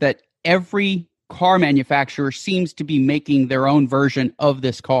fact that every car manufacturer seems to be making their own version of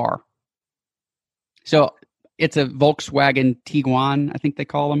this car. So it's a Volkswagen Tiguan, I think they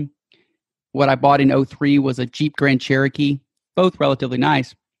call them. What I bought in 2003 was a Jeep Grand Cherokee, both relatively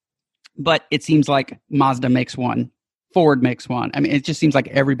nice. But it seems like Mazda makes one, Ford makes one. I mean, it just seems like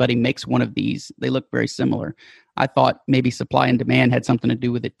everybody makes one of these. They look very similar. I thought maybe supply and demand had something to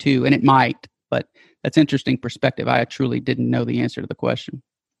do with it too, and it might. But that's interesting perspective. I truly didn't know the answer to the question.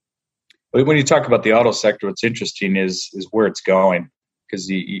 When you talk about the auto sector, what's interesting is where it's going, because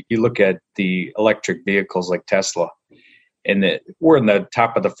you look at the electric vehicles like Tesla, and we're in the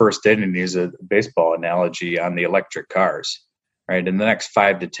top of the first inning, to use a baseball analogy, on the electric cars. Right, in the next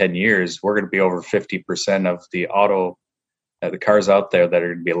 5 to 10 years, we're going to be over 50% of the cars out there that are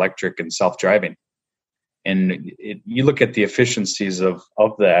going to be electric and self-driving. And you look at the efficiencies of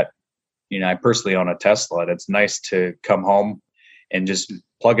that. I personally own a Tesla, and it's nice to come home and just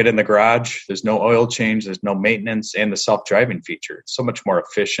plug it in the garage. There's no oil change, there's no maintenance, and the self-driving feature. It's so much more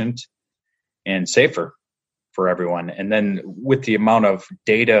efficient and safer for everyone. And then with the amount of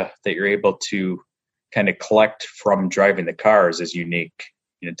data that you're able to kind of collect from driving the cars is unique.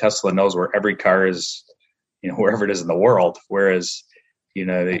 Tesla knows where every car is, wherever it is in the world. Whereas,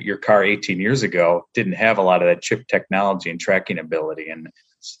 your car 18 years ago didn't have a lot of that chip technology and tracking ability. And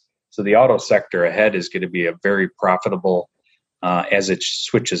so the auto sector ahead is going to be a very profitable as it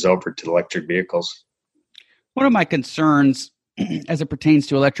switches over to electric vehicles. One of my concerns as it pertains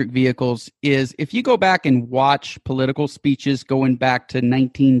to electric vehicles is if you go back and watch political speeches going back to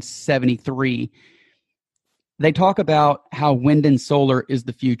 1973, they talk about how wind and solar is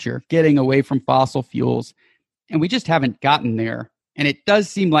the future, getting away from fossil fuels, and we just haven't gotten there. And it does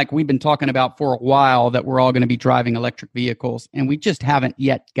seem like we've been talking about for a while that we're all going to be driving electric vehicles, and we just haven't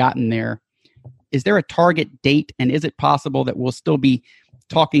yet gotten there. Is there a target date, and is it possible that we'll still be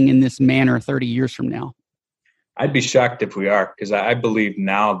talking in this manner 30 years from now? I'd be shocked if we are, because I believe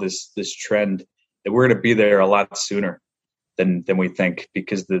now this trend that we're going to be there a lot sooner than we think,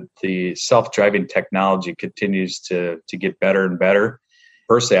 because the self-driving technology continues to get better and better.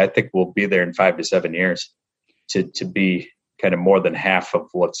 Personally, I think we'll be there in 5 to 7 years to be kind of more than half of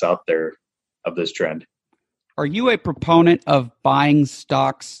what's out there of this trend. Are you a proponent of buying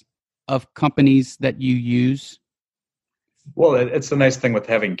stocks of companies that you use? Well, it's the nice thing with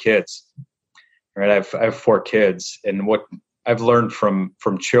having kids, right? I have 4 kids, and what I've learned from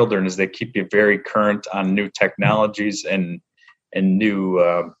children is they keep you very current on new technologies and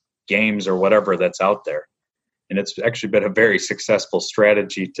new games or whatever that's out there. And it's actually been a very successful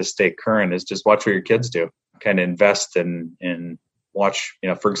strategy to stay current, is just watch what your kids do. Kind of invest and watch,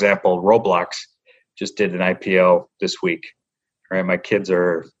 for example, Roblox just did an IPO this week, right? My kids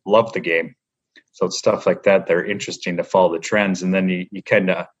love the game. So it's stuff like that are interesting to follow the trends. And then you kind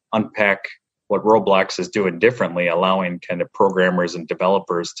of unpack what Roblox is doing differently, allowing kind of programmers and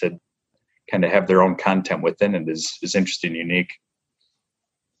developers to kind of have their own content within it is interesting, unique.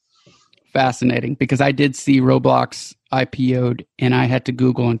 Fascinating, because I did see Roblox IPO'd and I had to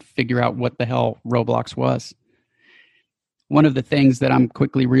Google and figure out what the hell Roblox was. One of the things that I'm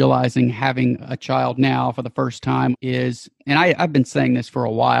quickly realizing having a child now for the first time is, and I've been saying this for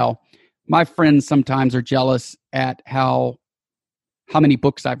a while, my friends sometimes are jealous at how many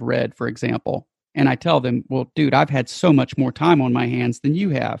books I've read, for example. And I tell them, well, dude, I've had so much more time on my hands than you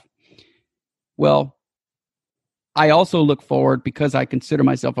have. Well, I also look forward, because I consider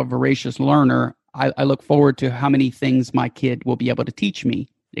myself a voracious learner, I look forward to how many things my kid will be able to teach me,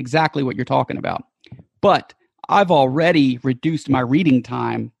 exactly what you're talking about. But I've already reduced my reading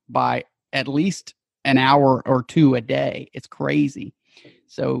time by at least an hour or 2 a day. It's crazy.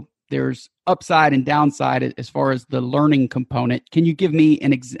 So there's upside and downside as far as the learning component. Can you give me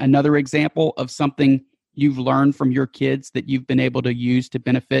another example of something you've learned from your kids that you've been able to use to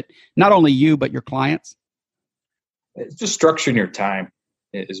benefit not only you, but your clients? It's just structuring your time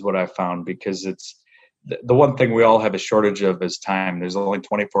is what I found, because it's the one thing we all have a shortage of is time. There's only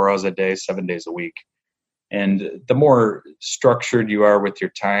 24 hours a day, 7 days a week. And the more structured you are with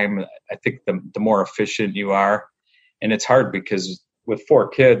your time, I think the more efficient you are. And it's hard because with 4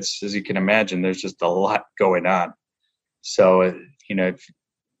 kids, as you can imagine, there's just a lot going on. So, if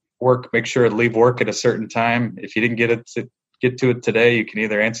make sure to leave work at a certain time. If you didn't get to it today, you can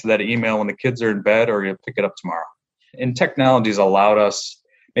either answer that email when the kids are in bed or you pick it up tomorrow. And technology's allowed us,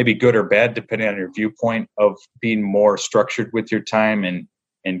 maybe good or bad, depending on your viewpoint, of being more structured with your time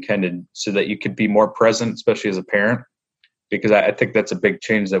and kind of so that you could be more present, especially as a parent. Because I think that's a big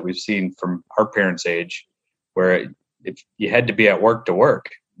change that we've seen from our parents' age, where if you had to be at work to work,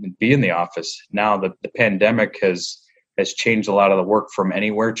 be in the office. Now the pandemic has changed a lot of the work from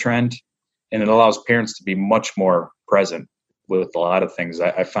anywhere trend, and it allows parents to be much more present with a lot of things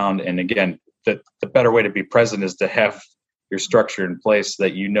I found. And again, the better way to be present is to have your structure in place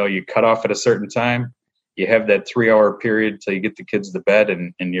that you cut off at a certain time. You have that 3-hour period till you get the kids to bed,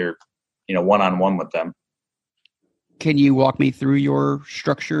 and you're one-on-one with them. Can you walk me through your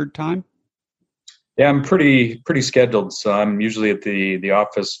structured time? Yeah, I'm pretty scheduled. So I'm usually at the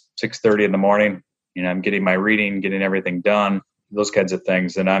office 6:30 in the morning. I'm getting my reading, getting everything done, those kinds of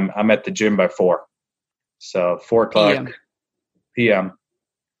things. And I'm at the gym by 4. So 4 o'clock PM.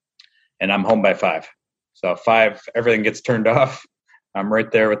 And I'm home by 5. So 5, everything gets turned off. I'm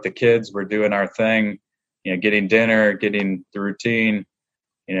right there with the kids. We're doing our thing, getting dinner, getting the routine.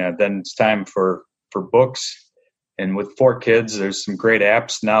 Then it's time for books. And with 4 kids, there's some great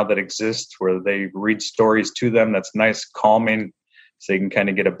apps now that exist where they read stories to them. That's nice, calming, so you can kind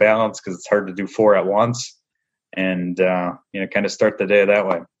of get a balance, because it's hard to do 4 at once, and kind of start the day that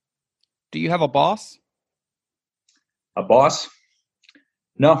way. Do you have a boss? A boss?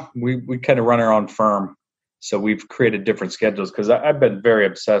 No, we kind of run our own firm. So we've created different schedules, because I've been very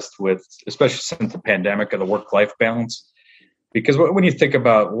obsessed with, especially since the pandemic, of the work-life balance. Because when you think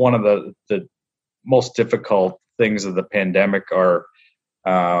about one of the most difficult things of the pandemic are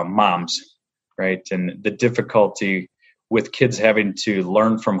moms, right? And the difficulty with kids having to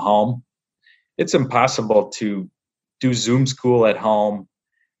learn from home. It's impossible to do Zoom school at home,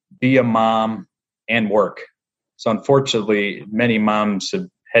 be a mom, and work. So unfortunately, many moms have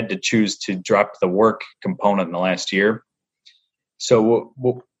had to choose to drop the work component in the last year. So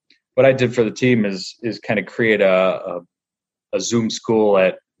what I did for the team is kind of create a Zoom school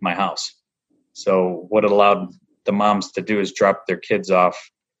at my house. So what it allowed the moms to do is drop their kids off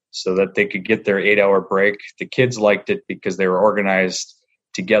so that they could get their 8-hour break. The kids liked it because they were organized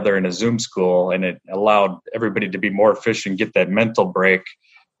together in a Zoom school, and it allowed everybody to be more efficient, get that mental break,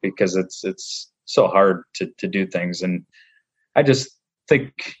 because it's so hard to do things. And I just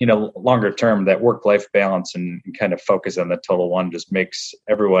think, longer term, that work-life balance and kind of focus on the total one just makes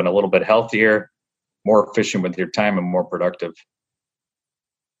everyone a little bit healthier, more efficient with your time, and more productive.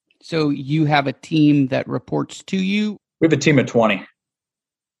 So you have a team that reports to you? We have a team of 20.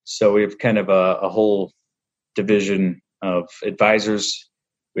 So we have kind of a whole division of advisors.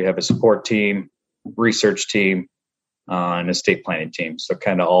 We have a support team, research team, and estate planning team. So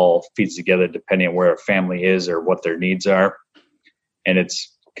kind of all feeds together depending on where a family is or what their needs are. And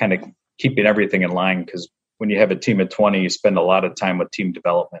it's kind of keeping everything in line, because when you have a team of 20, you spend a lot of time with team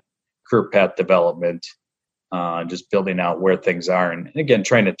development, career path development, just building out where things are. And again,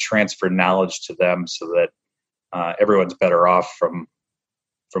 trying to transfer knowledge to them so that everyone's better off from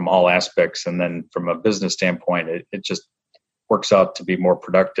all aspects. And then from a business standpoint, it just works out to be more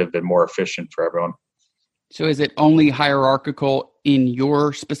productive and more efficient for everyone. So is it only hierarchical in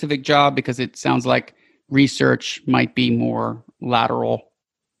your specific job? Because it sounds like research might be more lateral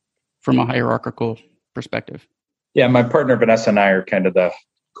from a hierarchical perspective. Yeah, my partner Vanessa and I are kind of the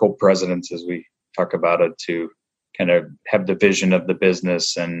co-presidents, as we talk about it, to kind of have the vision of the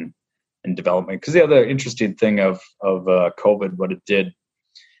business and development. Because the other interesting thing of COVID, what it did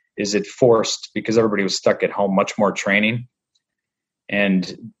is it forced, because everybody was stuck at home, much more training.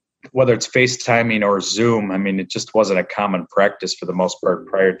 And whether it's FaceTiming or Zoom, I mean, it just wasn't a common practice for the most part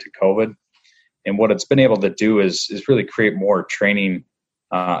prior to COVID. And what it's been able to do is really create more training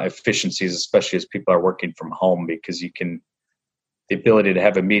efficiencies, especially as people are working from home, because the ability to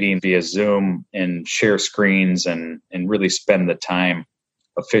have a meeting via Zoom and share screens and really spend the time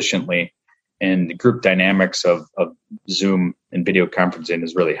efficiently. And the group dynamics of Zoom and video conferencing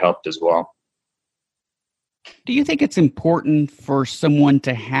has really helped as well. Do you think it's important for someone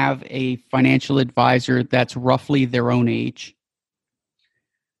to have a financial advisor that's roughly their own age?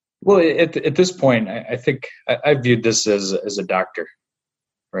 Well, at this point, I think I viewed this as a doctor,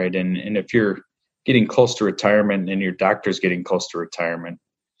 right? And if you're getting close to retirement and your doctor's getting close to retirement,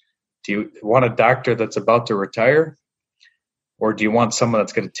 do you want a doctor that's about to retire, or do you want someone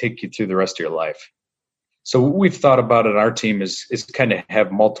that's going to take you through the rest of your life? So what we've thought about in our team is kind of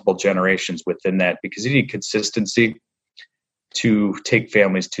have multiple generations within that, because you need consistency to take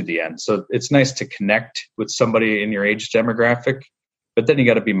families to the end. So it's nice to connect with somebody in your age demographic, but then you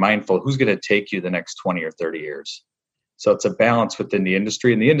got to be mindful who's going to take you the next 20 or 30 years. So it's a balance within the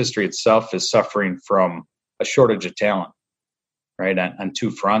industry, and the industry itself is suffering from a shortage of talent, right? On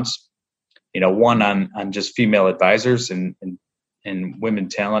two fronts, one on just female advisors and women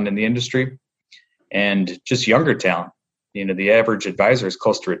talent in the industry, and just younger talent. The average advisor is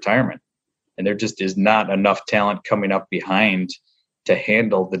close to retirement, and there just is not enough talent coming up behind to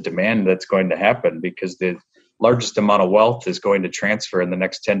handle the demand that's going to happen, because the largest amount of wealth is going to transfer in the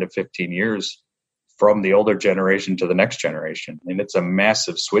next 10 to 15 years from the older generation to the next generation. And it's a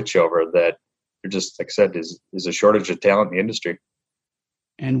massive switchover that, just like I said, is a shortage of talent in the industry.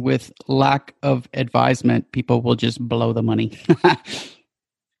 And with lack of advisement, people will just blow the money.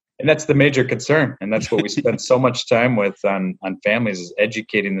 And that's the major concern. And that's what we spend so much time with on families, is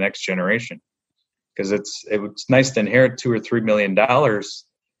educating the next generation. Because it's nice to inherit $2 or $3 million,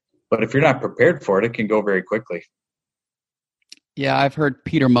 but if you're not prepared for it, it can go very quickly. Yeah, I've heard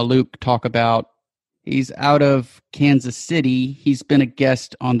Peter Mallouk talk about, he's out of Kansas City. He's been a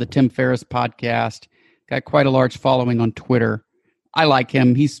guest on the Tim Ferriss podcast, got quite a large following on Twitter. I like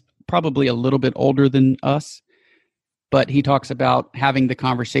him. He's probably a little bit older than us, but he talks about having the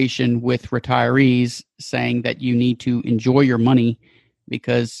conversation with retirees, saying that you need to enjoy your money,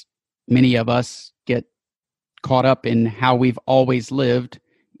 because many of us get caught up in how we've always lived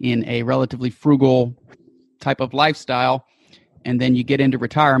in a relatively frugal type of lifestyle. And then you get into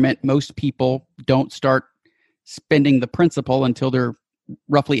retirement. Most people don't start spending the principal until they're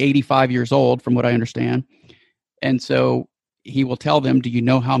roughly 85 years old, from what I understand. And so he will tell them, do you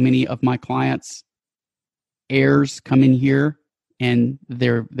know how many of my clients' heirs come in here and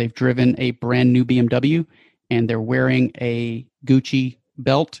they've driven a brand new BMW and they're wearing a Gucci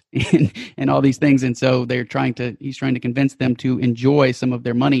belt and all these things. And so he's trying to convince them to enjoy some of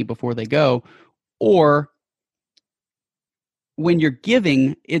their money before they go. Or when you're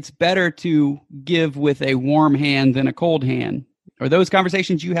giving, it's better to give with a warm hand than a cold hand. Are those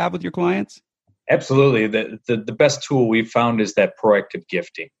conversations you have with your clients? Absolutely. The best tool we've found is that proactive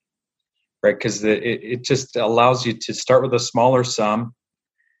gifting, right? Because it just allows you to start with a smaller sum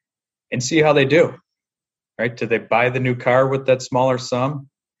and see how they do, right? Do they buy the new car with that smaller sum?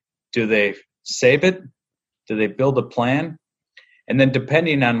 Do they save it? Do they build a plan? And then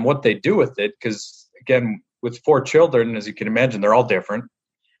depending on what they do with it, because again, with 4 children, as you can imagine, they're all different.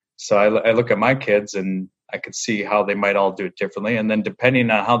 So I look at my kids and I could see how they might all do it differently. And then depending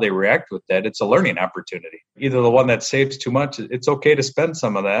on how they react with that, it's a learning opportunity. Either the one that saves too much, it's okay to spend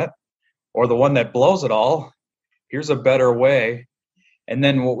some of that, or the one that blows it all, here's a better way. And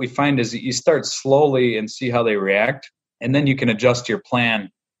then what we find is that you start slowly and see how they react. And then you can adjust your plan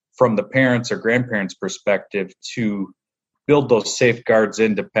from the parents' or grandparents' perspective to build those safeguards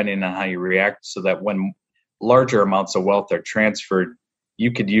in depending on how you react, so that when larger amounts of wealth are transferred,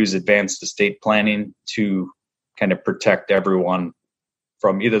 you could use advanced estate planning to kind of protect everyone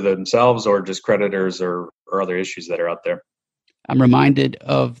from either themselves or just creditors or other issues that are out there. I'm reminded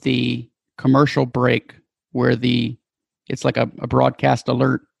of the commercial break where it's like a broadcast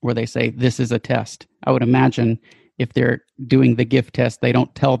alert where they say, this is a test. I would imagine if they're doing the gift test, they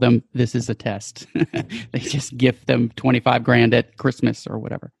don't tell them this is a test. They just gift them $25,000 at Christmas or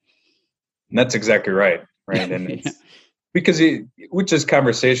whatever. And that's exactly right. And it's, because with just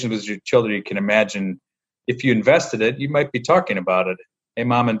conversations with your children, you can imagine if you invested it, you might be talking about it. Hey,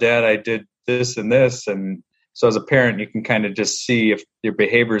 mom and dad, I did this and this. And so as a parent, you can kind of just see if your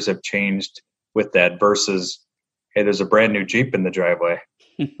behaviors have changed with that versus, hey, there's a brand new Jeep in the driveway.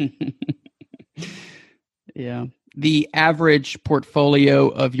 Yeah. The average portfolio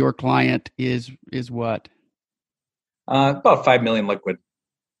of your client is what? About 5 million liquid.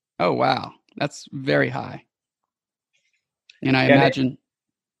 Oh, wow. That's very high. And I imagine,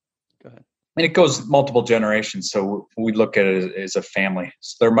 go ahead. And it goes multiple generations. So we look at it as a family.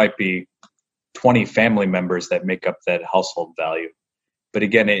 So there might be 20 family members that make up that household value. But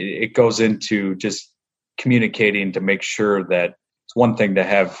again, it goes into just communicating to make sure that it's one thing to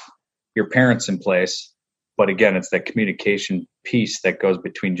have your parents in place, but again, it's that communication piece that goes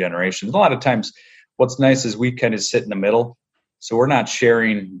between generations. A lot of times what's nice is we kind of sit in the middle. So we're not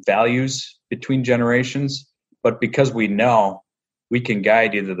sharing values between generations, but because we know we can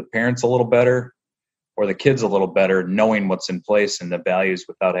guide either the parents a little better or the kids a little better, knowing what's in place and the values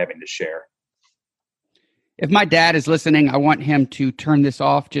without having to share. If my dad is listening, I want him to turn this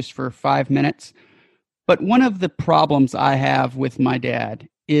off just for 5 minutes. But one of the problems I have with my dad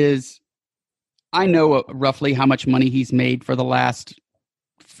is I know roughly how much money he's made for the last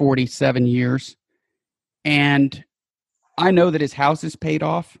 47 years. And I know that his house is paid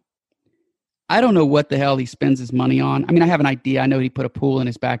off. I don't know what the hell he spends his money on. I mean, I have an idea. I know he put a pool in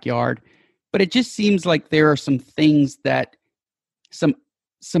his backyard. But it just seems like there are some things that, some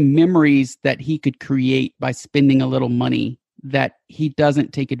memories that he could create by spending a little money that he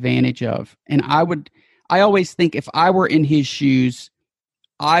doesn't take advantage of. And I always think if I were in his shoes,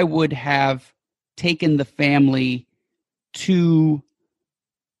 I would have taken the family to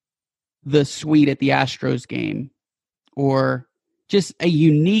the suite at the Astros game, or just a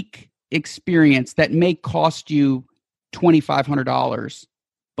unique experience that may cost you $2,500,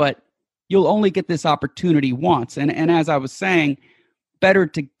 but you'll only get this opportunity once. And as I was saying, better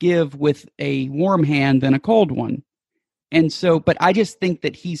to give with a warm hand than a cold one. And so, but I just think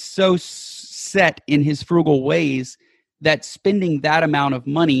that he's so set in his frugal ways that spending that amount of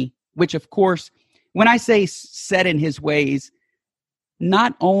money, which of course, when I say set in his ways,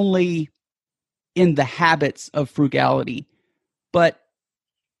 not only in the habits of frugality, but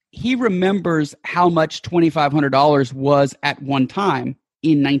he remembers how much $2,500 was at one time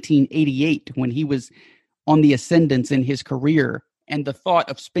in 1988 when he was on the ascendance in his career. And the thought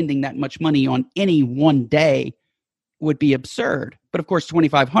of spending that much money on any one day would be absurd. But of course,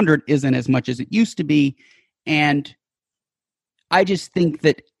 $2,500 isn't as much as it used to be. And I just think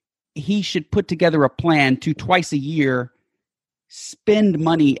that he should put together a plan to twice a year spend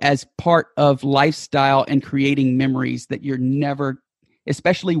money as part of lifestyle and creating memories that you're never,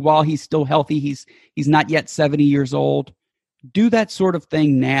 especially while he's still healthy. He's not yet 70 years old. Do that sort of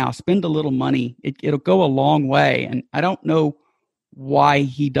thing now. Spend a little money. It'll go a long way. And I don't know why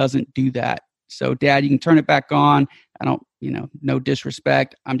he doesn't do that. So, Dad, you can turn it back on. I don't, no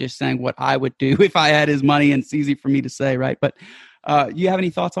disrespect. I'm just saying what I would do if I had his money, and it's easy for me to say, right? But you have any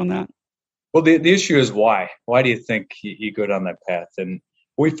thoughts on that? Well, the issue is why. Why do you think you go down that path? And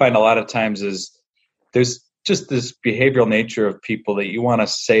what we find a lot of times is there's just this behavioral nature of people that you want to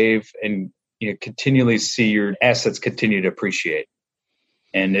save and continually see your assets continue to appreciate.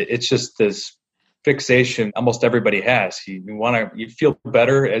 And it's just this fixation almost everybody has. You feel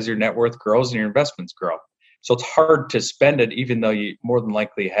better as your net worth grows and your investments grow. So it's hard to spend it even though you more than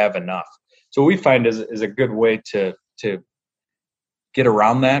likely have enough. So what we find is a good way to get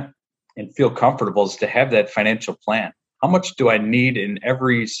around that and feel comfortable is to have that financial plan. How much do I need in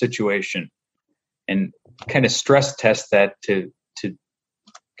every situation? And kind of stress test that to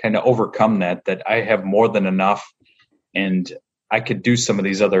kind of overcome that I have more than enough and I could do some of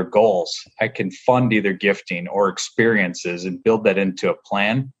these other goals. I can fund either gifting or experiences and build that into a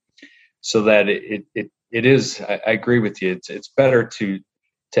plan so that it is, I agree with you. It's better to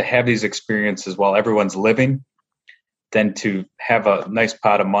have these experiences while everyone's living than to have a nice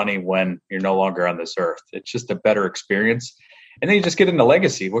pot of money when you're no longer on this earth. It's just a better experience. And then you just get into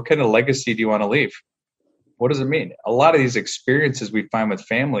legacy. What kind of legacy do you want to leave? What does it mean? A lot of these experiences we find with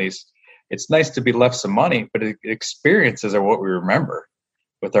families, it's nice to be left some money, but experiences are what we remember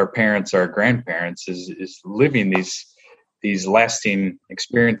with our parents, our grandparents, is living these lasting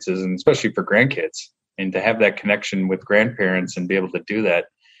experiences, and especially for grandkids. And to have that connection with grandparents and be able to do that,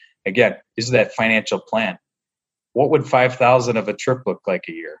 again, is that financial plan. What would $5,000 of a trip look like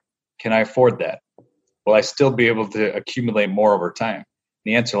a year? Can I afford that? Will I still be able to accumulate more over time?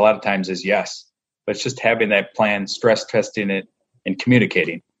 The answer a lot of times is yes. But it's just having that plan, stress testing it, and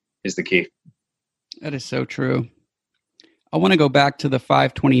communicating is the key. That is so true. I want to go back to the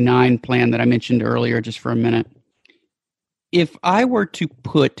 529 plan that I mentioned earlier just for a minute. If I were to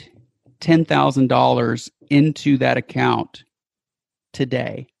put $10,000 into that account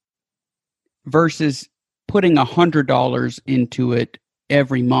today versus putting $100 into it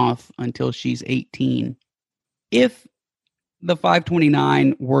every month until she's 18, if the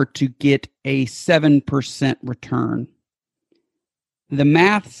 529 were to get a 7% return, the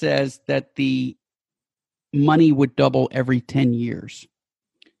math says that the money would double every 10 years.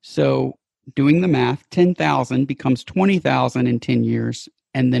 So doing the math, 10,000 becomes 20,000 in 10 years,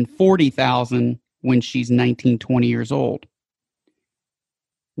 and then 40,000 when she's 19, 20 years old.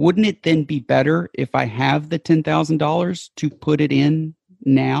 Wouldn't it then be better if I have the $10,000 to put it in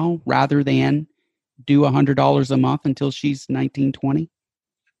now rather than do $100 a month until she's 19, 20?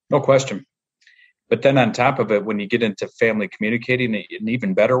 No question. But then on top of it, when you get into family communicating in an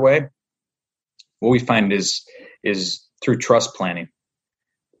even better way, what we find is through trust planning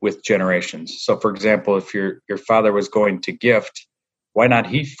with generations. So, for example, if your father was going to gift, why not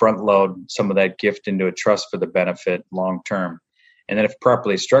he front load some of that gift into a trust for the benefit long term? And then if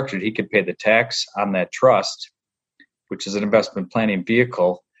properly structured, he could pay the tax on that trust, which is an investment planning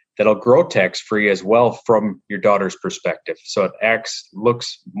vehicle that'll grow tax free as well from your daughter's perspective. So it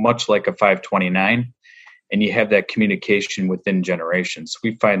looks much like a 529, and you have that communication within generations.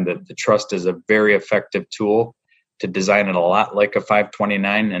 We find that the trust is a very effective tool to design it a lot like a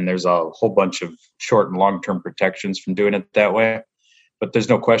 529, and there's a whole bunch of short and long-term protections from doing it that way. But there's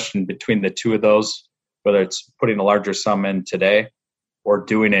no question between the two of those, whether it's putting a larger sum in today or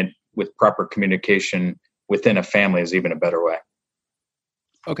doing it with proper communication within a family is even a better way.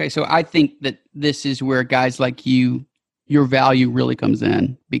 Okay, so I think that this is where guys like you, your value really comes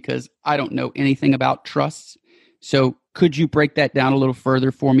in, because I don't know anything about trusts. So could you break that down a little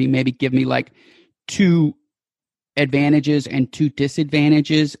further for me? Maybe give me like 2 advantages and 2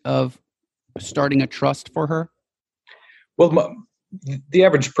 disadvantages of starting a trust for her? Well, the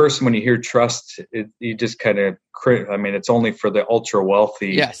average person, when you hear trust, you just kind of, it's only for the ultra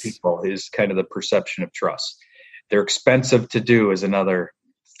wealthy people is kind of the perception of trust. They're expensive to do is another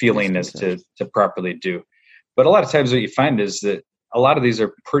feeling as to properly do. But a lot of times what you find is that a lot of these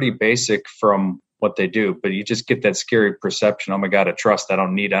are pretty basic from what they do, but you just get that scary perception, oh my God, a trust I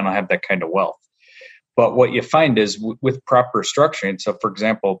don't have that kind of wealth. But what you find is with proper structuring, so for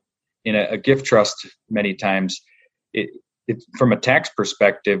example, in a gift trust, many times, it from a tax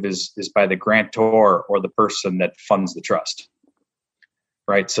perspective is by the grantor or the person that funds the trust,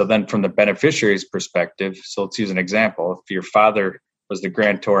 right? So then from the beneficiary's perspective, so let's use an example. If your father was the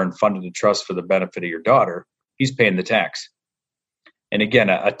grantor and funded the trust for the benefit of your daughter, he's paying the tax. And again,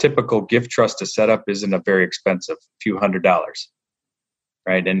 a typical gift trust to set up isn't a very expensive, few $100s,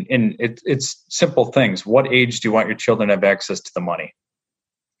 right? And it's simple things. What age do you want your children to have access to the money,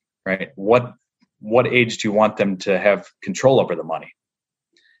 right? What age do you want them to have control over the money,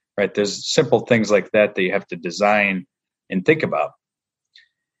 right? There's simple things like that you have to design and think about.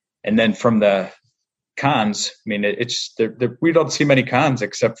 And then from the cons, we don't see many cons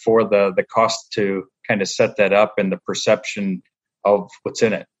except for the cost to kind of set that up and the perception of what's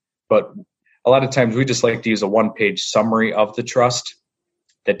in it. But a lot of times we just like to use a 1-page summary of the trust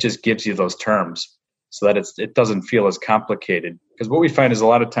that just gives you those terms so that it doesn't feel as complicated. Because what we find is a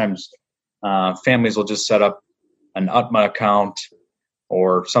lot of times families will just set up an UTMA account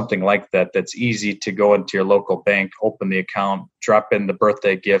or something like that that's easy to go into your local bank, open the account, drop in the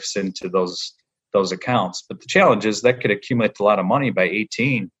birthday gifts into those accounts. But the challenge is that could accumulate a lot of money by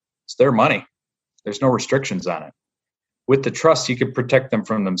 18. It's their money. There's no restrictions on it. With the trust, you can protect them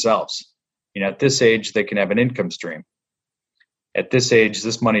from themselves. At this age, they can have an income stream. At this age,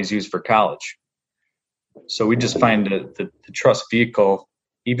 this money is used for college. So we just find the trust vehicle,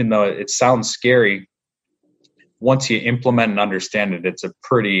 even though it sounds scary, once you implement and understand it, it's a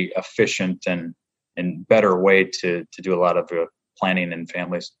pretty efficient and better way to do a lot of planning in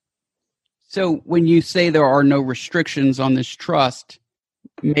families. So when you say there are no restrictions on this trust,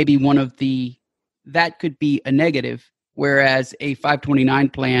 maybe that could be a negative, whereas a 529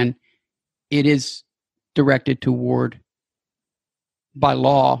 plan, it is directed by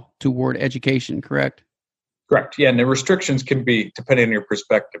law toward education, correct? Correct. Yeah, and the restrictions can be depending on your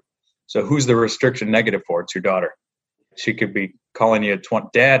perspective. So who's the restriction negative for? It's your daughter. She could be calling you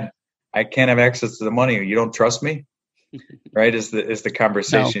Dad, I can't have access to the money. You don't trust me? Right? Is the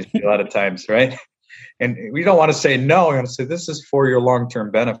conversation a lot of times, right? And we don't want to say no. We want to say this is for your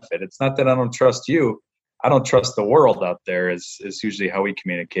long-term benefit. It's not that I don't trust you. I don't trust the world out there is usually how we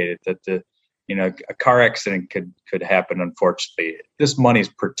communicate it, that a car accident could happen, unfortunately. This money is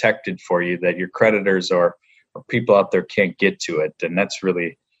protected for you, that your creditors or people out there can't get to it. And that's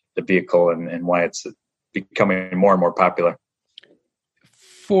really the vehicle and why it's becoming more and more popular.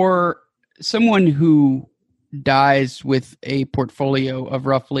 For someone who dies with a portfolio of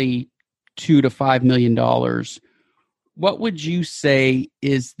roughly $2 to $5 million, what would you say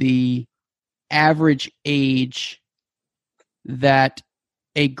is the average age that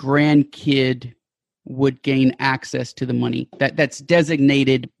a grandkid would gain access to the money that's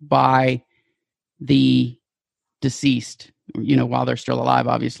designated by the deceased, while they're still alive,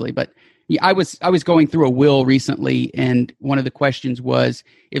 obviously? But I was going through a will recently, and one of the questions was,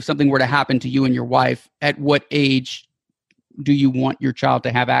 if something were to happen to you and your wife, at what age do you want your child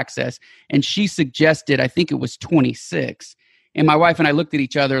to have access? And she suggested, I think it was 26. And my wife and I looked at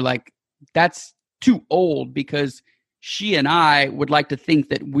each other like, that's too old, because she and I would like to think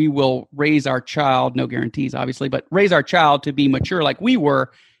that we will raise our child, no guarantees obviously, but raise our child to be mature like we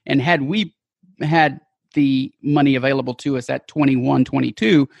were. And had we had the money available to us at 21,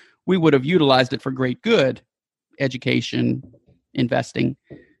 22, we would have utilized it for great good, education, investing.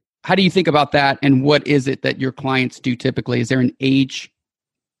 How do you think about that? And what is it that your clients do typically? Is there an age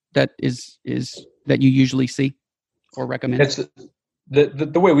that is that you usually see or recommend? It's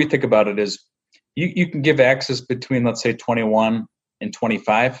the way we think about it is you can give access between, let's say, 21 and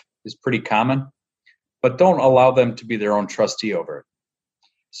 25 is pretty common, but don't allow them to be their own trustee over it.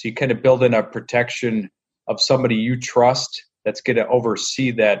 So you kind of build in a protection of somebody you trust that's going to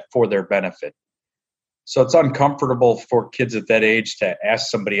oversee that for their benefit. So it's uncomfortable for kids at that age to ask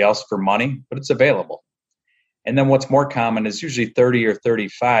somebody else for money, but it's available. And then what's more common is usually 30 or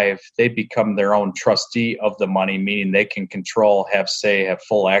 35, they become their own trustee of the money, meaning they can control, have say, have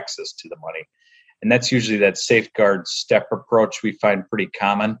full access to the money. And that's usually that safeguard step approach we find pretty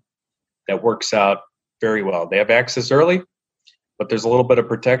common that works out very well. They have access early, but there's a little bit of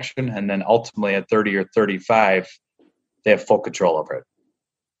protection. And then ultimately at 30 or 35, they have full control over it.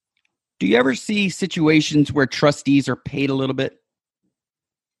 Do you ever see situations where trustees are paid a little bit?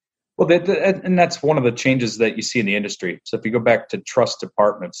 Well, and that's one of the changes that you see in the industry. So if you go back to trust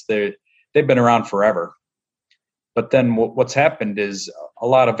departments, they've been around forever. But then what's happened is a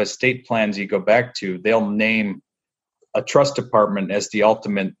lot of estate plans you go back to, they'll name a trust department as the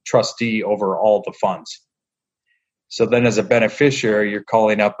ultimate trustee over all the funds. So then as a beneficiary, you're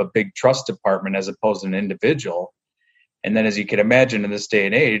calling up a big trust department as opposed to an individual. And then as you can imagine in this day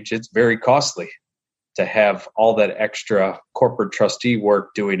and age, it's very costly to have all that extra corporate trustee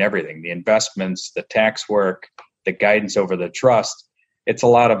work doing everything, the investments, the tax work, the guidance over the trust. It's a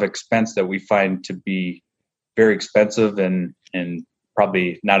lot of expense that we find to be very expensive and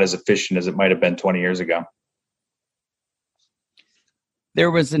probably not as efficient as it might have been 20 years ago.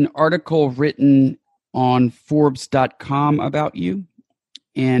 There was an article written on Forbes.com about you,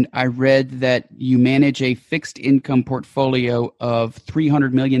 and I read that you manage a fixed income portfolio of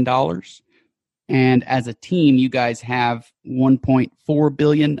 $300 million. And as a team, you guys have $1.4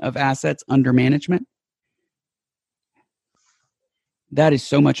 billion of assets under management. That is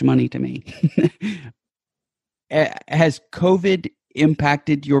so much money to me. Has COVID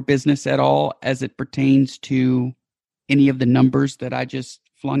impacted your business at all as it pertains to any of the numbers that I just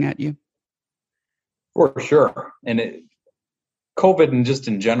flung at you? For sure. And COVID and just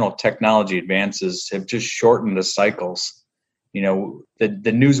in general, technology advances have just shortened the cycles. You know,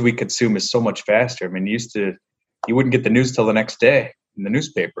 the news we consume is so much faster. I mean, you wouldn't get the news till the next day in the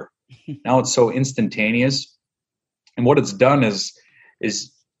newspaper. Now it's so instantaneous. And what it's done is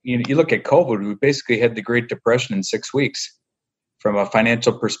you look at COVID, we basically had the Great Depression in 6 weeks from a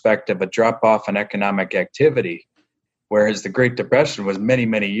financial perspective, a drop off in economic activity, whereas the Great Depression was many,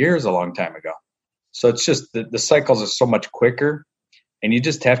 many years a long time ago. So it's just the cycles are so much quicker, and you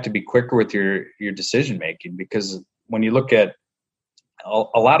just have to be quicker with your decision making, because when you look at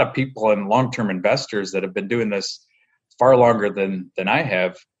a lot of people and long-term investors that have been doing this far longer than I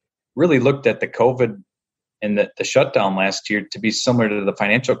have really looked at the COVID and the shutdown last year to be similar to the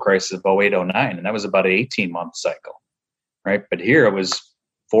financial crisis of 08, 09. And that was about an 18-month cycle, right? But here it was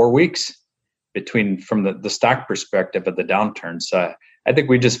 4 weeks from the stock perspective of the downturn. So I think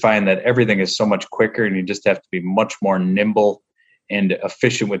we just find that everything is so much quicker, and you just have to be much more nimble and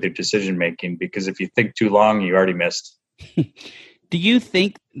efficient with your decision making, because if you think too long, you already missed. Do you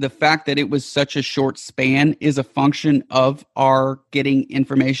think the fact that it was such a short span is a function of our getting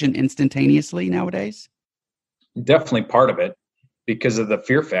information instantaneously nowadays? Definitely part of it, because of the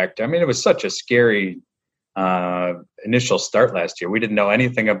fear factor. I mean, it was such a scary initial start last year. We didn't know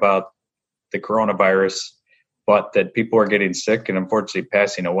anything about the coronavirus, but that people were getting sick and unfortunately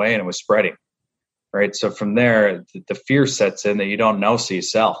passing away, and it was spreading. Right. So from there, the fear sets in that you don't know, so you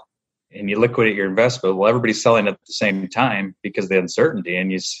sell and you liquidate your investment. Well, everybody's selling at the same time because of the uncertainty, and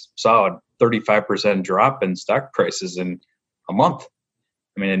you saw a 35% drop in stock prices in a month.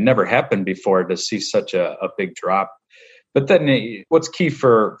 I mean, it never happened before to see such a big drop. But then what's key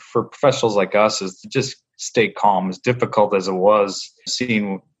for professionals like us is to just stay calm, as difficult as it was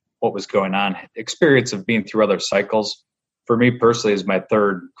seeing what was going on. Experience of being through other cycles, for me personally, is my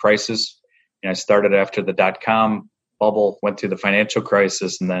third crisis. I started after the .com bubble, went through the financial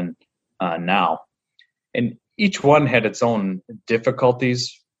crisis, and then now. And each one had its own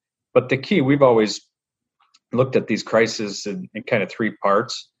difficulties. But the key, we've always looked at these crises in kind of three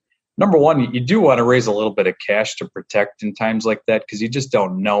parts. Number one, you do want to raise a little bit of cash to protect in times like that, because you just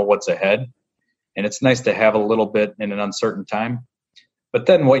don't know what's ahead. And it's nice to have a little bit in an uncertain time. But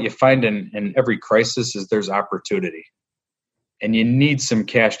then what you find in every crisis is there's opportunity. And you need some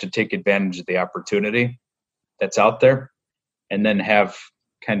cash to take advantage of the opportunity that's out there, and then have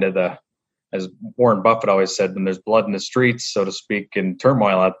kind of the as Warren Buffett always said, when there's blood in the streets, so to speak, and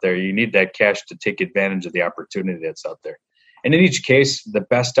turmoil out there, you need that cash to take advantage of the opportunity that's out there. And in each case, the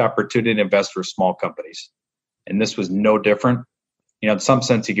best opportunity to invest were small companies. And this was no different. In some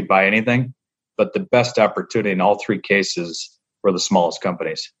sense, you could buy anything, but the best opportunity in all three cases were the smallest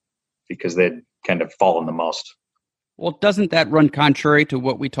companies because they'd kind of fallen the most. Well, doesn't that run contrary to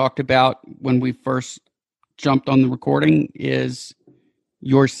what we talked about when we first jumped on the recording? Is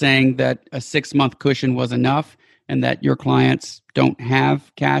you're saying that a 6-month cushion was enough and that your clients don't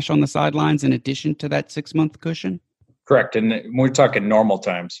have cash on the sidelines in addition to that 6-month cushion? Correct. And we're talking normal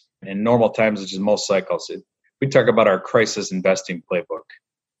times. In normal times, which is most cycles, we talk about our crisis investing playbook.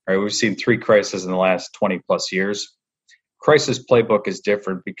 Right? We've seen 3 crises in the last 20 plus years. Crisis playbook is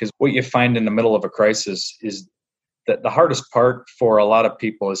different because what you find in the middle of a crisis is that the hardest part for a lot of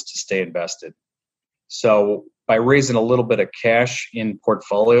people is to stay invested. So by raising a little bit of cash in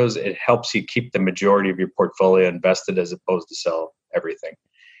portfolios, it helps you keep the majority of your portfolio invested as opposed to sell everything.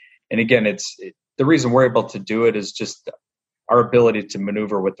 And again, the reason we're able to do it is just our ability to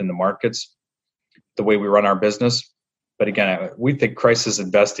maneuver within the markets, the way we run our business. But again, we think crisis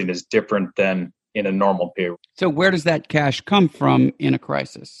investing is different than in a normal period. So where does that cash come from in a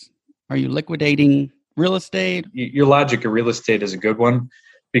crisis? Are you liquidating real estate? Your logic of real estate is a good one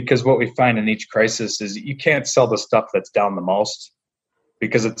because what we find in each crisis is you can't sell the stuff that's down the most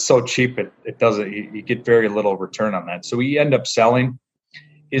because it's so cheap. It doesn't, you get very little return on that. So what you end up selling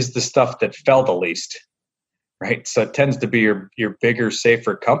is the stuff that fell the least, right? So it tends to be your bigger,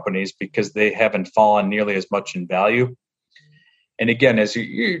 safer companies because they haven't fallen nearly as much in value. And again, as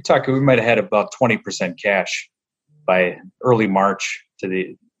you're talking, we might have had about 20% cash by early March to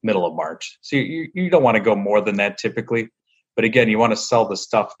the middle of March. So you don't want to go more than that typically. But again, you want to sell the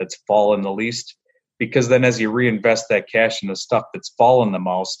stuff that's fallen the least because then as you reinvest that cash in the stuff that's fallen the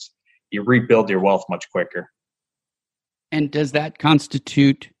most, you rebuild your wealth much quicker. And does that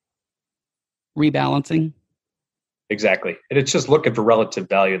constitute rebalancing? Exactly. And it's just looking for relative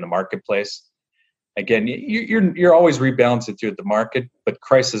value in the marketplace. Again, you're always rebalancing through the market, but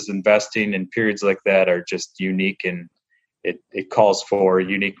crisis investing in periods like that are just unique, and it calls for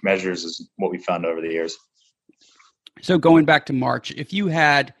unique measures is what we found over the years. So going back to March, if you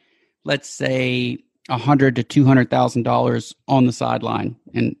had, let's say, $100,000 to $200,000 on the sideline,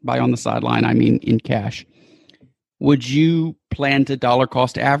 and by on the sideline, I mean in cash, would you plan to dollar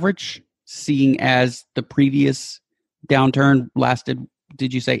cost average, seeing as the previous downturn lasted,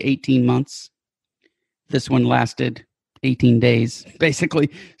 did you say 18 months? This one lasted 18 days,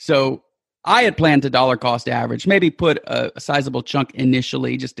 basically. So I had planned to dollar cost average, maybe put a sizable chunk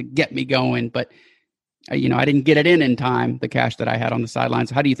initially just to get me going. But, I didn't get it in time, the cash that I had on the sidelines.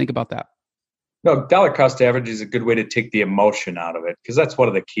 How do you think about that? No, dollar cost average is a good way to take the emotion out of it because that's one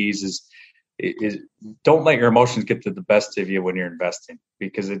of the keys is don't let your emotions get to the best of you when you're investing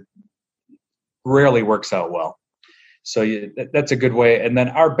because it rarely works out well. So that's a good way. And then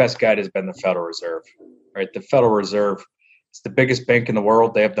our best guide has been the Federal Reserve, right? The Federal Reserve, it's the biggest bank in the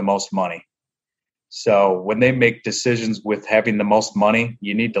world. They have the most money. So when they make decisions with having the most money,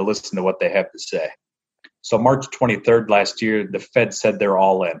 you need to listen to what they have to say. So March 23rd last year, the Fed said they're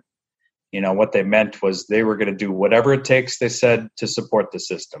all in. What they meant was they were going to do whatever it takes, they said, to support the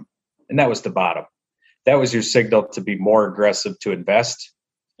system. And that was the bottom. That was your signal to be more aggressive to invest.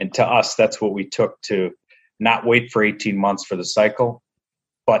 And to us, that's what we took to not wait for 18 months for the cycle,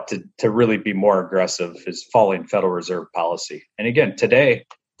 but to really be more aggressive is following Federal Reserve policy. And again, today,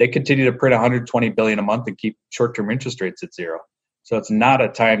 they continue to print $120 billion a month and keep short-term interest rates at zero. So it's not a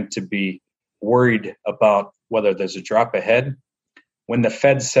time to be worried about whether there's a drop ahead. When the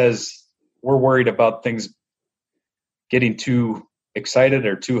Fed says we're worried about things getting too excited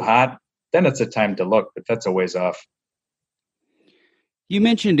or too hot, then it's a time to look, but that's a ways off. You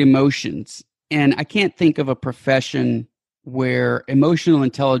mentioned emotions, and I can't think of a profession where emotional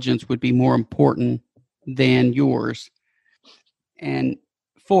intelligence would be more important than yours. And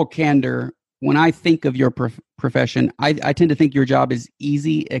full candor, when I think of your profession, I tend to think your job is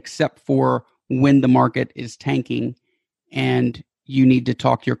easy except for when the market is tanking and you need to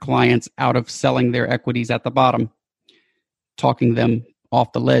talk your clients out of selling their equities at the bottom, talking them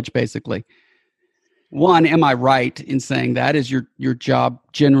off the ledge, basically. One, am I right in saying that? Is your job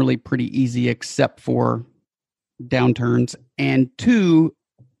generally pretty easy except for downturns? And two,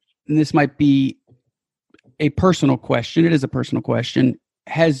 and this might be a personal question, it is a personal question,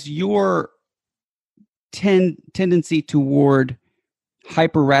 has your tendency toward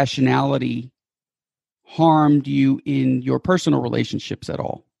hyper-rationality harmed you in your personal relationships at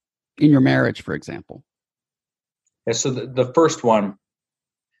all? In your marriage, for example? Yeah, so the first one,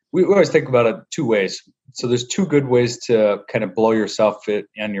 we always think about it two ways. So there's two good ways to kind of blow yourself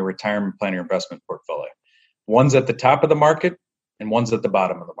in your retirement plan, your investment portfolio. One's at the top of the market and one's at the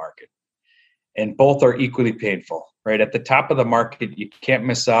bottom of the market. And both are equally painful, right? At the top of the market, you can't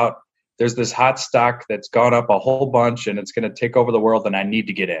miss out. There's this hot stock that's gone up a whole bunch and it's going to take over the world and I need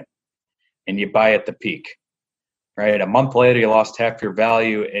to get in. And you buy at the peak, right? A month later, you lost half your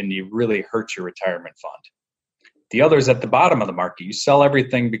value and you really hurt your retirement fund. The other is at the bottom of the market. You sell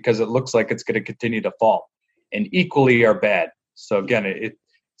everything because it looks like it's going to continue to fall, and equally are bad. So again, it's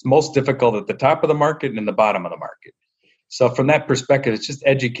most difficult at the top of the market and in the bottom of the market. So from that perspective, it's just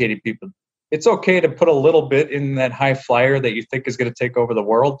educating people. It's okay to put a little bit in that high flyer that you think is going to take over the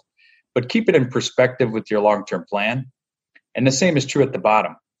world, but keep it in perspective with your long-term plan. And the same is true at the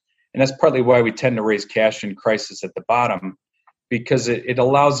bottom. And that's partly why we tend to raise cash in crisis at the bottom, because it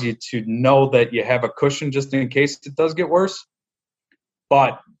allows you to know that you have a cushion just in case it does get worse.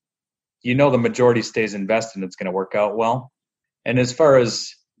 But you know the majority stays invested and it's going to work out well. And as far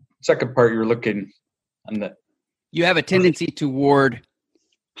as second part, you're looking on the... You have a tendency toward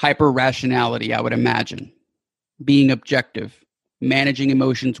hyper-rationality, I would imagine, being objective, managing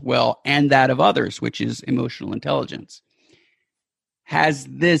emotions well, and that of others, which is emotional intelligence. Has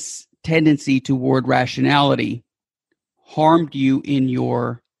this tendency toward rationality harmed you in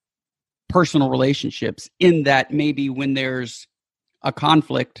your personal relationships, in that maybe when there's a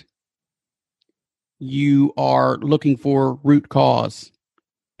conflict, you are looking for root cause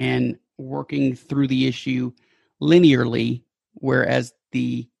and working through the issue linearly, whereas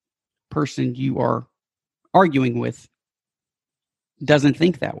the person you are arguing with doesn't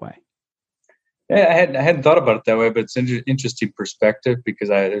think that way? Yeah, I hadn't thought about it that way, but it's an interesting perspective, because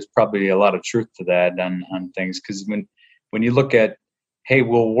there's probably a lot of truth to that on things. Because when you look at, hey,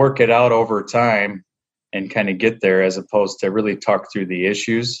 we'll work it out over time and kind of get there, as opposed to really talk through the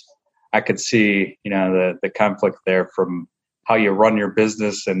issues, I could see, the conflict there from how you run your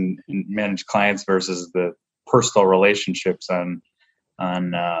business and manage clients versus the personal relationships on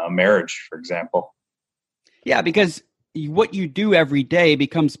marriage, for example. Yeah, because what you do every day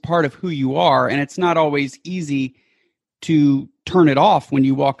becomes part of who you are, and it's not always easy to turn it off when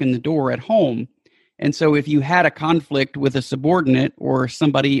you walk in the door at home. And so if you had a conflict with a subordinate or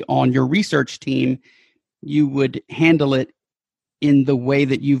somebody on your research team, you would handle it in the way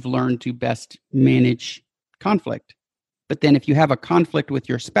that you've learned to best manage conflict. But then if you have a conflict with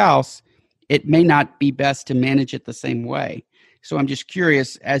your spouse, it may not be best to manage it the same way. So I'm just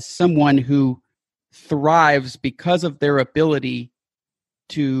curious, as someone who thrives because of their ability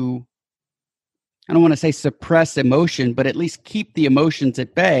to, I don't want to say suppress emotion, but at least keep the emotions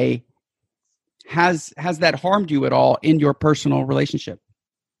at bay, has that harmed you at all in your personal relationship?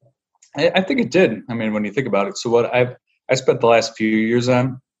 I think it did. I mean, when you think about it. So what I spent the last few years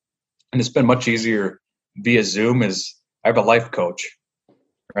on, and it's been much easier via Zoom, is I have a life coach,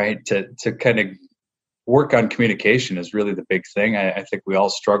 right? To kind of work on communication is really the big thing. I think we all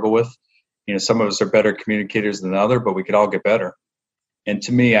struggle with. Some of us are better communicators than others, but we could all get better. And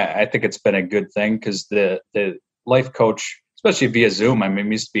to me, I think it's been a good thing, because the life coach, especially via Zoom, I mean,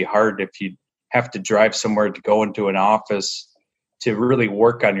 it used to be hard if you have to drive somewhere to go into an office to really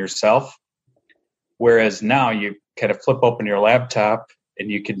work on yourself. Whereas now you kind of flip open your laptop and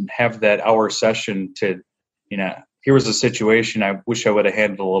you can have that hour session to, here was a situation I wish I would have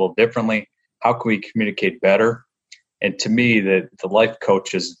handled a little differently. How can we communicate better? And to me, the life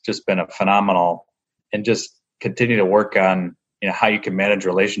coach has just been a phenomenal, and just continue to work on, how you can manage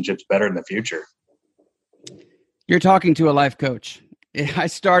relationships better in the future. You're talking to a life coach. I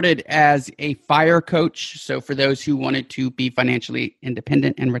started as a FIRE coach. So for those who wanted to be financially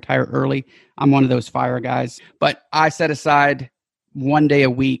independent and retire early, I'm one of those FIRE guys. But I set aside one day a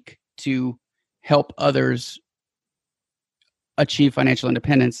week to help others achieve financial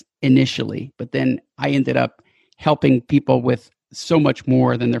independence initially. But then I ended up helping people with so much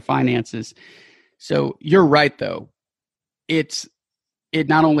more than their finances. So you're right, though. It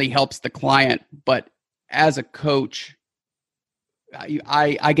not only helps the client, but as a coach,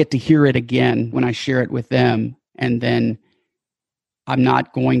 I get to hear it again when I share it with them. And then I'm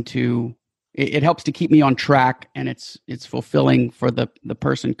not going to, it helps to keep me on track, and it's fulfilling for the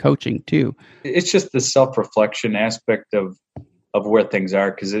person coaching too. It's just the self-reflection aspect of where things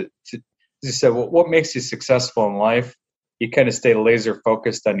are. Because as you said, what makes you successful in life? You kind of stay laser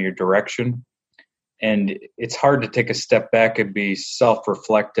focused on your direction. And it's hard to take a step back and be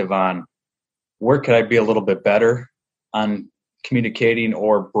self-reflective on where could I be a little bit better on communicating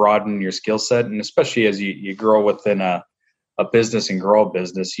or broaden your skill set. And especially as you grow within a business and grow a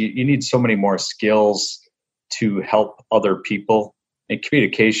business, you need so many more skills to help other people And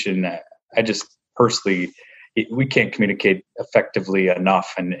communication, I just personally, we can't communicate effectively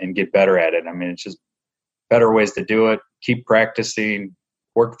enough and get better at it. I mean, it's just better ways to do it. Keep practicing,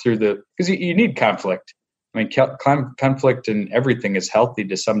 work through because you need conflict. I mean, conflict in everything is healthy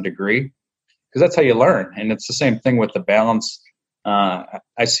to some degree because that's how you learn. And it's the same thing with the balance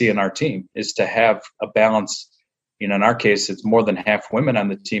I see in our team is to have a balance. In our case, it's more than half women on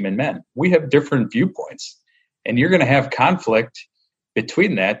the team and men. We have different viewpoints, and you're going to have conflict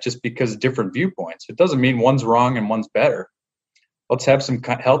between that just because of different viewpoints. It doesn't mean one's wrong and one's better. Let's have some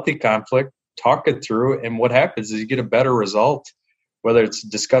healthy conflict, talk it through, and what happens is you get a better result, whether it's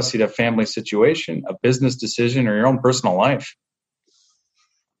discussing a family situation, a business decision, or your own personal life.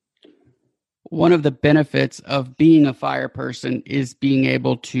 One of the benefits of being a fire person is being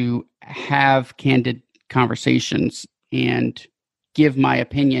able to have candid conversations and give my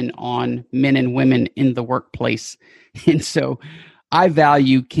opinion on men and women in the workplace. And so I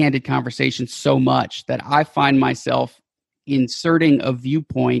value candid conversations so much that I find myself inserting a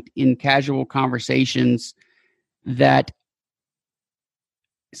viewpoint in casual conversations that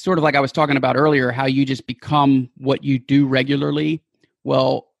sort of like I was talking about earlier, how you just become what you do regularly.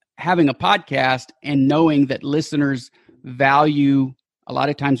 Well, having a podcast and knowing that listeners value a lot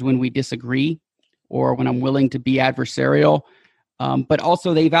of times when we disagree or when I'm willing to be adversarial, but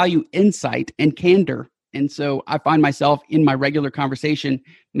also they value insight and candor. And so I find myself in my regular conversation,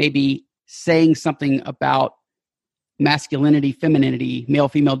 maybe saying something about masculinity, femininity,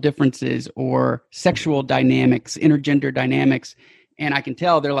 male-female differences, or sexual dynamics, intergender dynamics. And I can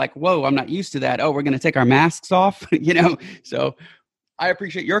tell they're like, whoa, I'm not used to that. Oh, we're going to take our masks off, So I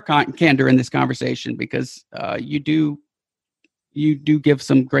appreciate your candor in this conversation because you do give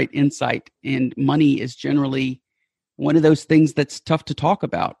some great insight, and money is generally one of those things that's tough to talk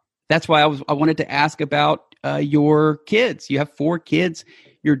about. That's why I wanted to ask about your kids. You have 4 kids.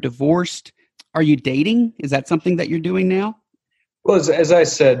 You're divorced. Are you dating? Is that something that you're doing now? Well, as I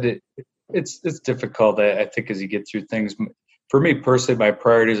said, it's difficult. I think as you get through things. For me personally, my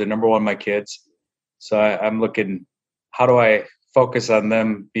priorities are number one, my kids. So I'm looking, how do I focus on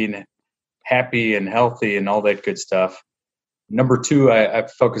them being happy and healthy and all that good stuff. Number 2, I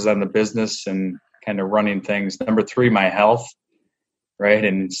focus on the business and kind of running things. Number 3, my health, right?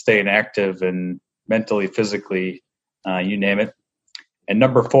 And staying active and mentally, physically, you name it. And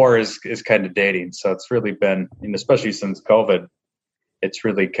number 4 is kind of dating. So it's really been, and especially since COVID, it's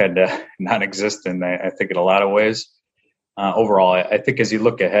really kind of non-existent, I think, in a lot of ways. Overall, I think as you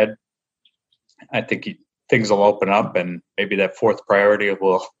look ahead, I think things will open up and maybe that 4th priority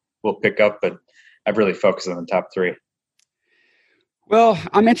will pick up, but I've really focused on the top 3. Well,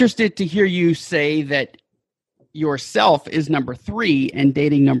 I'm interested to hear you say that yourself is number 3 and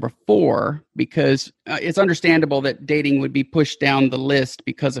dating number 4, because it's understandable that dating would be pushed down the list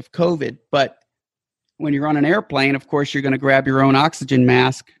because of COVID. But when you're on an airplane, of course, you're going to grab your own oxygen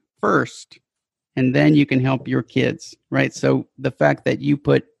mask first, and then you can help your kids, right? So the fact that you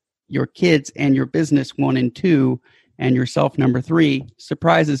put your kids and your business 1 and 2 and yourself number 3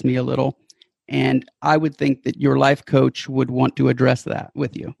 surprises me a little. And I would think that your life coach would want to address that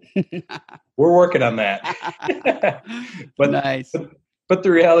with you. We're working on that. But, nice. But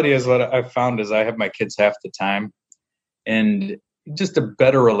the reality is what I've found is I have my kids half the time, and just a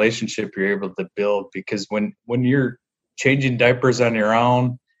better relationship you're able to build, because when you're changing diapers on your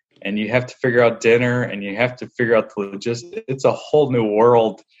own and you have to figure out dinner and you have to figure out the logistics, it's a whole new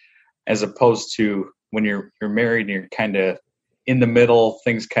world as opposed to when you're married and you're kind of in the middle,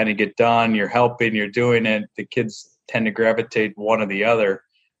 things kind of get done, you're helping, you're doing it. The kids tend to gravitate one or the other.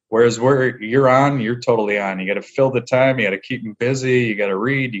 Whereas where you're on, you're totally on. You got to fill the time, you got to keep them busy, you got to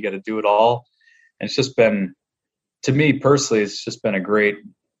read, you got to do it all. And it's just been, to me personally, it's just been a great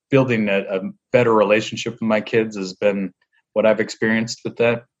building a better relationship with my kids has been what I've experienced with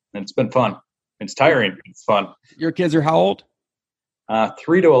that. And it's been fun. It's tiring, but it's fun. Your kids are how old?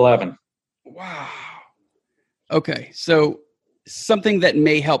 3 to 11. Wow. Okay. So something that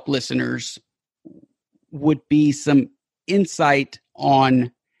may help listeners would be some insight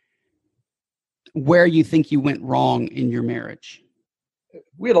on where you think you went wrong in your marriage.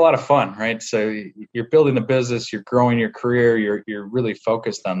 We had a lot of fun, right? So you're building a business, you're growing your career, you're really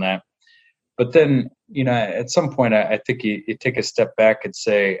focused on that. But then, at some point, I think you take a step back and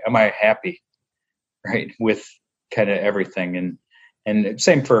say, am I happy, right, with kind of everything? And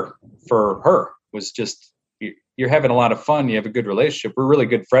same for her, was just, you're having a lot of fun. You have a good relationship. We're really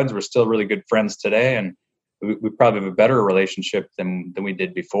good friends. We're still really good friends today. And we probably have a better relationship than we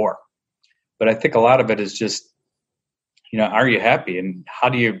did before. But I think a lot of it is just, are you happy? And how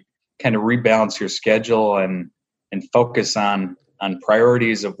do you kind of rebalance your schedule and focus on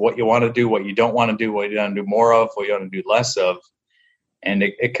priorities of what you want to do, what you don't want to do, what you want to do more of, what you want to do less of. And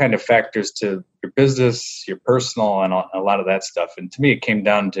it kind of factors to your business, your personal, and a lot of that stuff. And to me, it came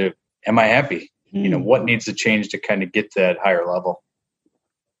down to, am I happy? What needs to change to kind of get to that higher level?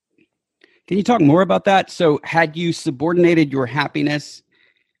 Can you talk more about that? So had you subordinated your happiness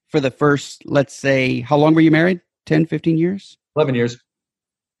for the first, let's say, how long were you married? 10, 15 years? 11 years.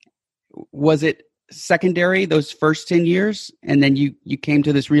 Was it secondary those first 10 years? And then you came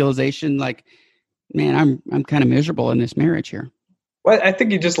to this realization like, man, I'm kind of miserable in this marriage here. Well, I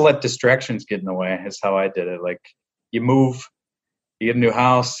think you just let distractions get in the way is how I did it. Like you move, you get a new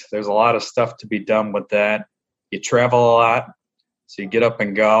house. There's a lot of stuff to be done with that. You travel a lot. So you get up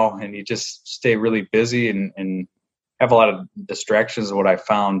and go and you just stay really busy and have a lot of distractions is what I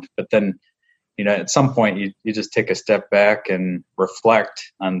found. But then, at some point you just take a step back and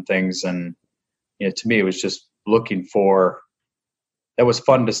reflect on things. And, to me, it was just looking for, that was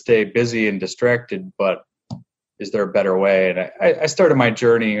fun to stay busy and distracted, but is there a better way? And I started my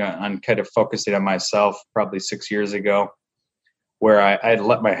journey on kind of focusing on myself probably 6 years ago, where I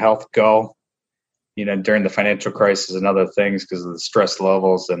let my health go, during the financial crisis and other things because of the stress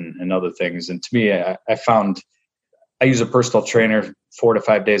levels and other things. And to me, I found I use a personal trainer 4 to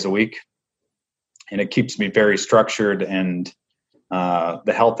 5 days a week, and it keeps me very structured. And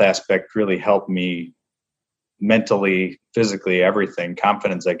the health aspect really helped me mentally, physically, everything.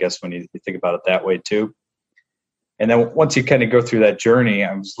 Confidence, I guess, when you think about it that way too. And then once you kind of go through that journey,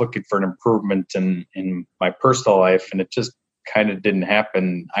 I was looking for an improvement in my personal life, and it just kind of didn't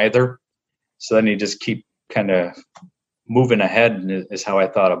happen either. So then you just keep kind of moving ahead is how I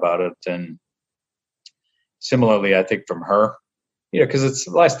thought about it. And similarly, I think from her, because it's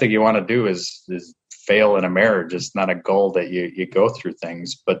the last thing you want to do is fail in a marriage. It's not a goal that you go through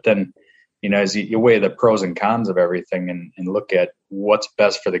things. But then, as you weigh the pros and cons of everything and look at what's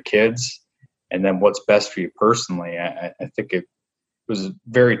best for the kids and then what's best for you personally, I think it was a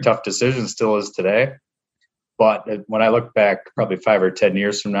very tough decision, still is today. But when I look back probably 5 or 10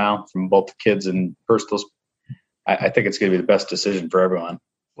 years from now, from both the kids and personal, I think it's going to be the best decision for everyone.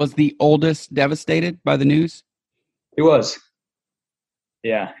 Was the oldest devastated by the news? He was.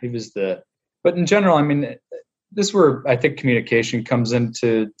 Yeah, he was but in general, I mean, this is where I think communication comes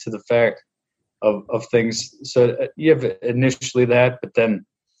into the fact of things. So you have initially that, but then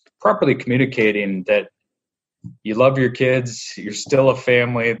properly communicating that you love your kids, you're still a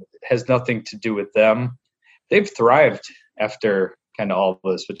family, it has nothing to do with them. They've thrived after kind of all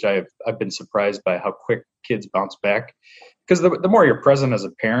this, which I've been surprised by how quick kids bounce back. Because the more you're present as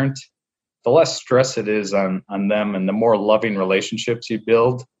a parent, the less stress it is on them, and the more loving relationships you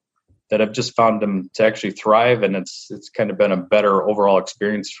build, that I've just found them to actually thrive. And it's kind of been a better overall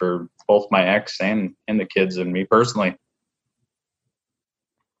experience for both my ex and the kids and me personally.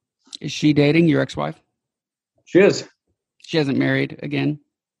 Is she dating your ex-wife? She is. She hasn't married again?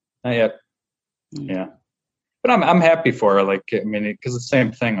 Not yet. Yeah. But I'm happy for her. Like, I mean, because it's the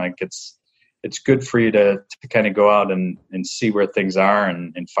same thing. Like, it's good for you to kind of go out and see where things are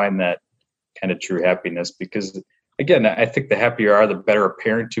and find that kind of true happiness. Because, again, I think the happier you are, the better a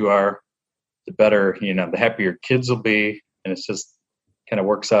parent you are, the better, the happier your kids will be. And it's just kind of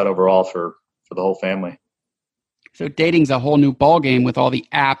works out overall for the whole family. So dating's a whole new ballgame with all the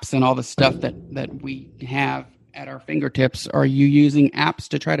apps and all the stuff that we have at our fingertips. Are you using apps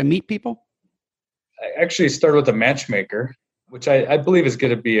to try to meet people? I actually started with a matchmaker, which I believe is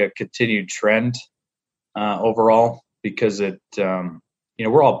going to be a continued trend overall, because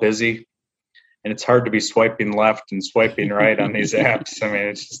we're all busy and it's hard to be swiping left and swiping right on these apps. I mean,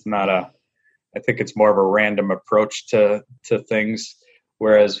 it's just not I think it's more of a random approach to things.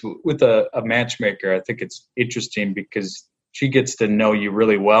 Whereas with a matchmaker, I think it's interesting because she gets to know you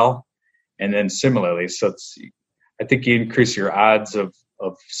really well. And then similarly, so I think you increase your odds of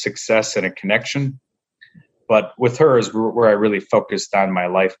success and a connection. But with her is where I really focused on my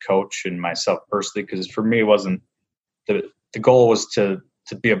life coach and myself personally, because for me, it wasn't the goal was to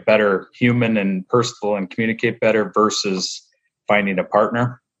be a better human and personal and communicate better versus finding a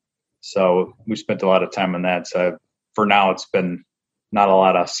partner. So we spent a lot of time on that. So for now, it's been not a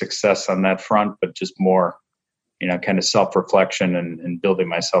lot of success on that front, but just more, kind of self-reflection and building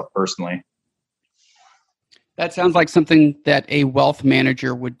myself personally. That sounds like something that a wealth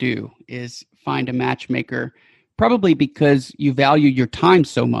manager would do, is find a matchmaker, probably because you value your time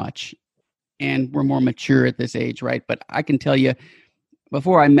so much and we're more mature at this age, right? But I can tell you,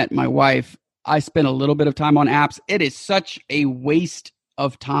 before I met my wife, I spent a little bit of time on apps. It is such a waste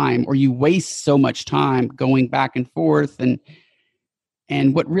of time, or you waste so much time going back and forth.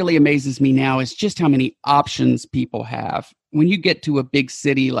 And what really amazes me now is just how many options people have. when you get to a big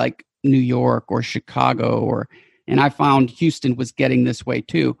city like New York or Chicago, and I found Houston was getting this way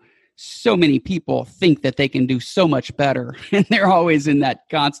too. So many people think that they can do so much better, and they're always in that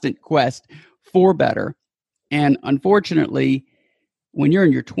constant quest for better. And unfortunately, when you're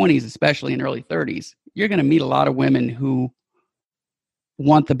in your 20s, especially in early 30s, you're going to meet a lot of women who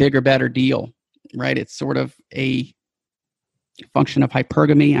want the bigger, better deal, right? It's sort of a function of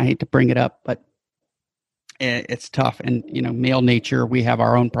hypergamy. I hate to bring it up, but it's tough. And, male nature, we have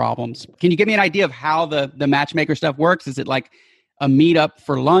our own problems. Can you give me an idea of how the matchmaker stuff works? Is it like a meetup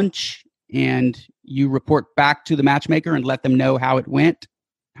for lunch and you report back to the matchmaker and let them know how it went?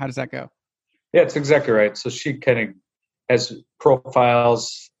 How does that go? Yeah, it's exactly right. So she kind of has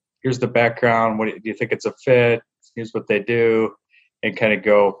profiles. Here's the background. What do you think it's a fit? Here's what they do, and kind of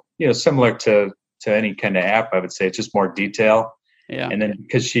go, similar to any kind of app. I would say it's just more detail. Yeah. And then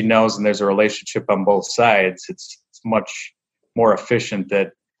because she knows and there's a relationship on both sides, it's much more efficient.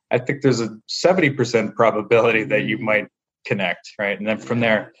 That I think there's a 70% probability that you might connect, right? And then from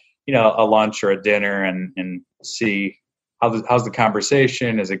there, a lunch or a dinner and see how's the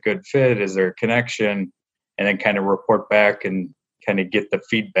conversation? Is it a good fit? Is there a connection? And then kind of report back and kind of get the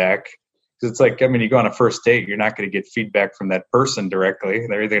feedback. Because it's like, you go on a first date, you're not going to get feedback from that person directly.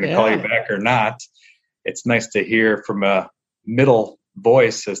 They're either going to call you back or not. It's nice to hear from a middle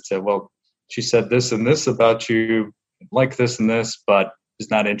voice as to, well, she said this and this about you, like this and this, but is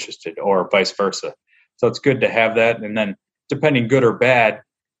not interested, or vice versa. So it's good to have that. And then depending good or bad,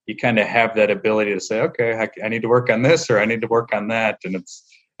 you kind of have that ability to say, okay, I need to work on this, or I need to work on that. And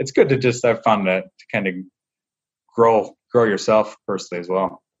it's good to just have fun to kind of grow yourself personally as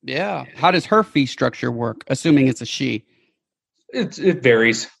well. Yeah. How does her fee structure work, assuming it's a she? It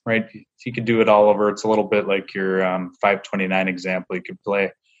varies, right? You could do it all over. It's a little bit like your 529 example. You could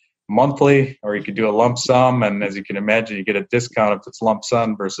play monthly, or you could do a lump sum. And as you can imagine, you get a discount if it's lump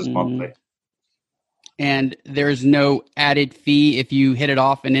sum versus monthly. And there's no added fee if you hit it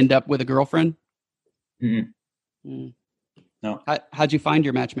off and end up with a girlfriend? No. How'd you find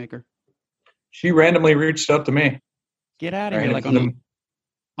your matchmaker? She randomly reached out to me. Get out of here. Like on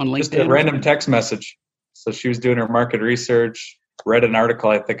LinkedIn? Just a random text message. So she was doing her market research, read an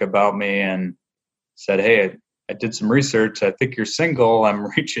article, I think, about me, and said, hey, I did some research. I think you're single. I'm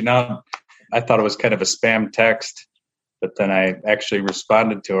reaching out. I thought it was kind of a spam text, but then I actually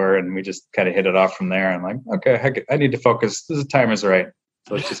responded to her, and we just kind of hit it off from there. I'm like, okay, I need to focus. The time is right.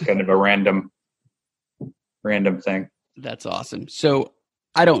 So it's just kind of a random thing. That's awesome. So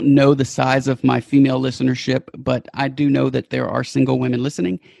I don't know the size of my female listenership, but I do know that there are single women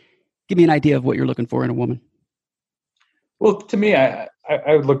listening. Give me an idea of what you're looking for in a woman. Well, to me, I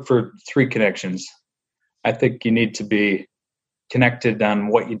would look for 3 connections. I think you need to be connected on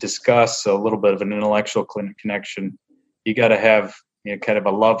what you discuss, so a little bit of an intellectual connection. You got to have kind of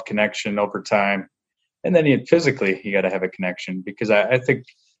a love connection over time. And then physically, you got to have a connection, because I think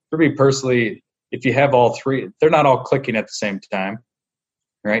for me personally, if you have all 3, they're not all clicking at the same time,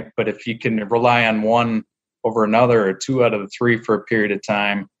 right? But if you can rely on one over another, or 2 out of the 3 for a period of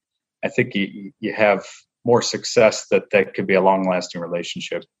time, I think you have more success that could be a long-lasting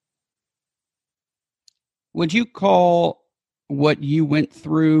relationship. Would you call what you went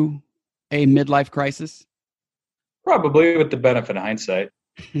through a midlife crisis? Probably, with the benefit of hindsight.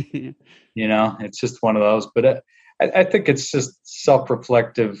 It's just one of those. But I think it's just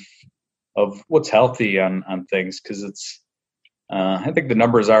self-reflective of what's healthy on things, because it's I think the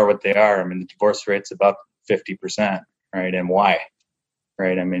numbers are what they are. The divorce rate's about 50%, right? And why?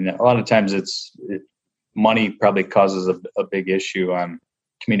 Right. A lot of times money probably causes a big issue on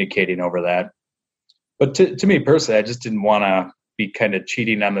communicating over that. But to me personally, I just didn't want to be kind of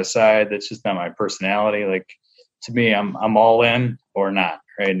cheating on the side. That's just not my personality. Like, to me, I'm all in or not.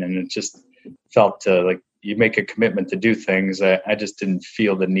 Right. And it just felt like you make a commitment to do things. I just didn't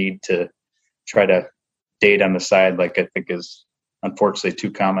feel the need to try to date on the side, like I think is unfortunately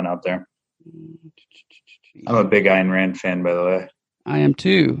too common out there. I'm a big Ayn Rand fan, by the way. I am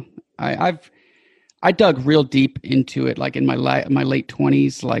too. I dug real deep into it, like in my late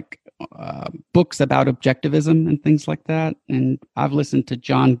 20s, like books about objectivism and things like that. And I've listened to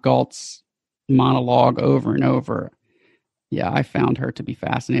John Galt's monologue over and over. Yeah, I found her to be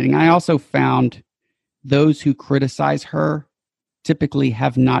fascinating. I also found those who criticize her typically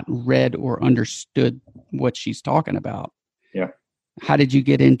have not read or understood what she's talking about. Yeah. How did you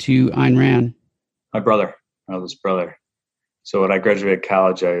get into Ayn Rand? My eldest brother. So when I graduated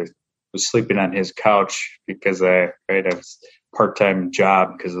college, I was sleeping on his couch because I had a part-time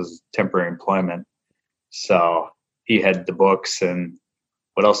job because it was temporary employment. So he had the books, and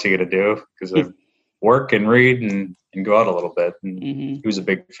what else are you going to do? Because work and read and go out a little bit. And he was a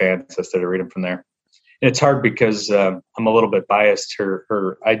big fan, so I started reading from there. And it's hard because I'm a little bit biased.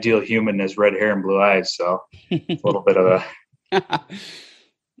 Her ideal human has red hair and blue eyes, so it's a little bit of a...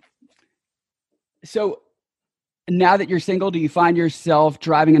 So now that you're single, do you find yourself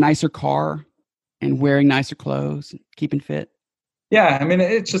driving a nicer car and wearing nicer clothes, and keeping fit? Yeah, I mean,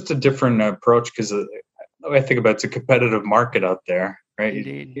 it's just a different approach because I think about it's a competitive market out there, right?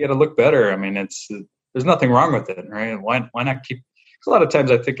 Indeed. You got to look better. I mean, there's nothing wrong with it, right? Why not keep? Because a lot of times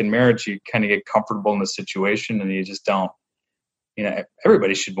I think in marriage you kind of get comfortable in the situation and you just don't.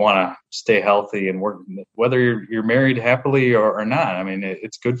 Everybody should want to stay healthy and work, whether you're married happily or not. I mean,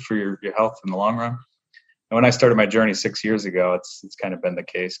 it's good for your health in the long run. And when I started my journey 6 years ago, it's kind of been the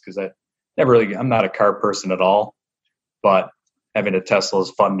case because I'm not a car person at all, but having a Tesla is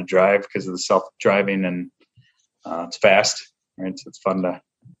fun to drive because of the self-driving and it's fast, right? So it's fun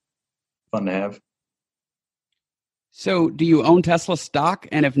to have. So do you own Tesla stock?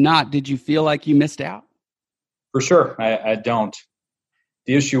 And if not, did you feel like you missed out? For sure. I don't.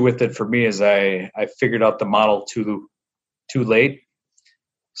 The issue with it for me is I figured out the model too late.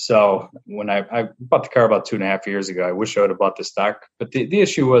 So when I bought the car about 2.5 years ago, I wish I would have bought the stock. But the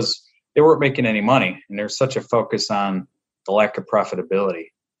issue was they weren't making any money. And there's such a focus on the lack of profitability.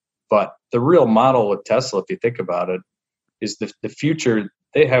 But the real model with Tesla, if you think about it, is the future.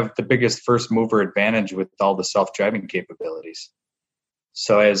 They have the biggest first mover advantage with all the self-driving capabilities.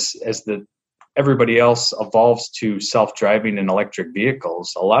 So as everybody else evolves to self-driving and electric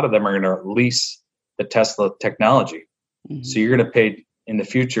vehicles, a lot of them are going to lease the Tesla technology. Mm-hmm. So you're going to pay in the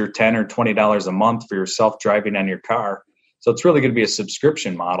future $10 or $20 a month for your self-driving on your car. So it's really going to be a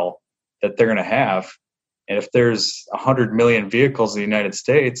subscription model that they're going to have. And if there's 100 million vehicles in the United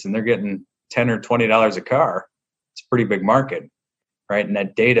States and they're getting $10 or $20 a car, it's a pretty big market, right? And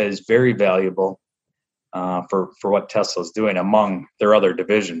that data is very valuable for what Tesla is doing among their other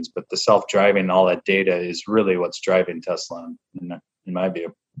divisions. But the self-driving, all that data is really what's driving Tesla, in my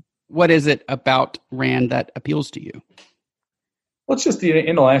view. What is it about RAND that appeals to you? Well, it's just the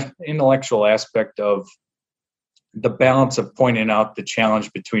intellectual aspect of the balance of pointing out the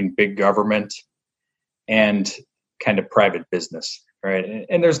challenge between big government and kind of private business, right?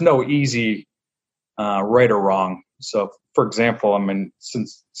 And there's no easy right or wrong. So, for example, I mean,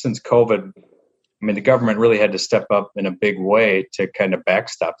 since COVID, I mean, the government really had to step up in a big way to kind of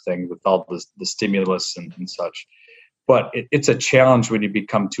backstop things with all the stimulus and such. But it's a challenge when you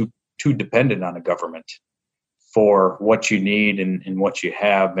become too dependent on a government for what you need and what you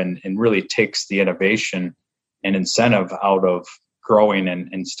have, and really takes the innovation and incentive out of growing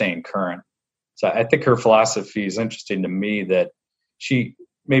and staying current. So I think her philosophy is interesting to me, that she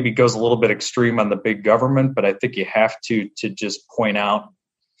maybe goes a little bit extreme on the big government, but I think you have to just point out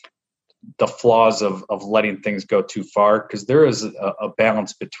the flaws of letting things go too far, because there is a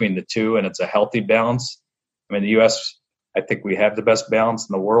balance between the two, and it's a healthy balance. I mean, the U.S., I think we have the best balance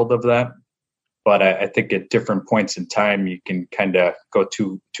in the world of that. But I think at different points in time, you can kind of go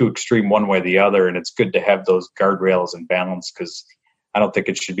too extreme one way or the other. And it's good to have those guardrails and balance, because I don't think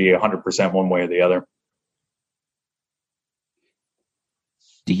it should be 100% one way or the other.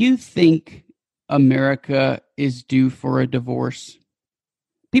 Do you think America is due for a divorce?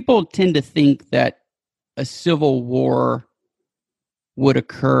 People tend to think that a civil war would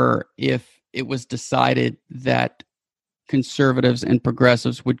occur if it was decided that conservatives and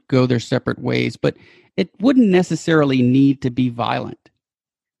progressives would go their separate ways, but it wouldn't necessarily need to be violent.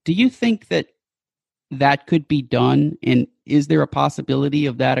 Do you think that could be done? And is there a possibility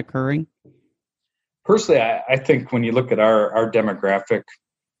of that occurring? Personally, I think when you look at our demographic,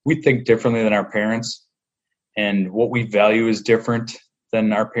 we think differently than our parents, and what we value is different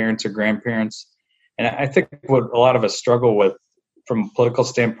than our parents or grandparents. And I think what a lot of us struggle with from a political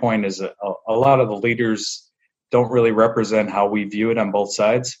standpoint is a lot of the leaders don't really represent how we view it on both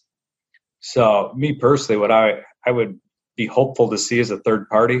sides. So me personally, what I would be hopeful to see is a third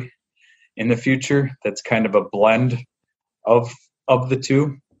party in the future that's kind of a blend of the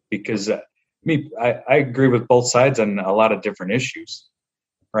two, because I agree with both sides on a lot of different issues,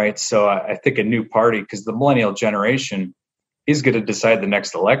 right? So I think a new party, because the millennial generation is going to decide the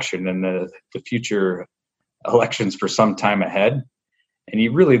next election and the future elections for some time ahead. And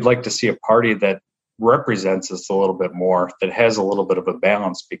you really like to see a party that represents us a little bit more, that has a little bit of a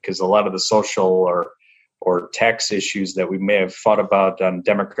balance, because a lot of the social or tax issues that we may have fought about on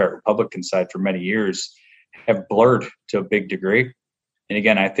Democrat Republican side for many years have blurred to a big degree. And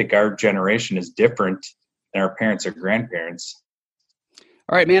again, I think our generation is different than our parents or grandparents.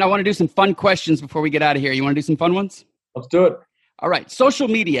 All right, man, I want to do some fun questions before we get out of here. You want to do some fun ones? Let's do it. All right. Social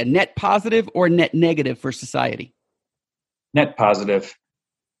media, net positive or net negative for society? Net positive.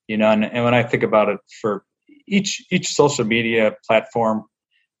 And when I think about it, for each social media platform,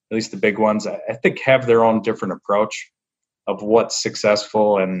 at least the big ones, I think have their own different approach of what's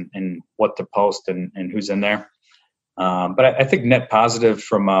successful and what to post and who's in there. But I think net positive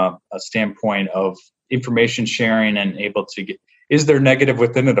from a standpoint of information sharing and able to get, is there negative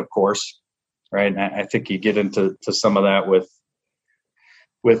within it? Of course, right? And I think you get into some of that with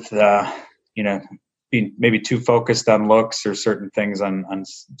being maybe too focused on looks or certain things on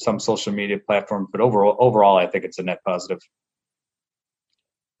some social media platforms. But overall, I think it's a net positive.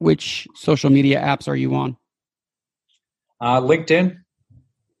 Which social media apps are you on? LinkedIn,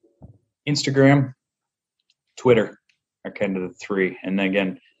 Instagram, Twitter are kind of the three. And then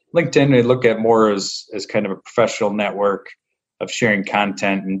again, LinkedIn, I look at more as kind of a professional network of sharing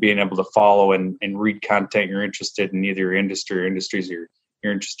content and being able to follow and read content you're interested in, either your industry or industries you're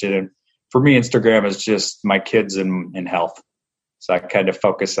interested in. For me, Instagram is just my kids and health. So I kind of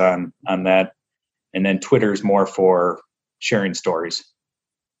focus on that. And then Twitter is more for sharing stories.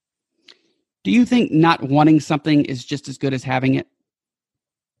 Do you think not wanting something is just as good as having it?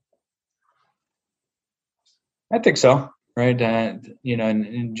 I think so, right?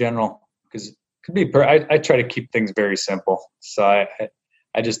 In general, because it could be. I try to keep things very simple. So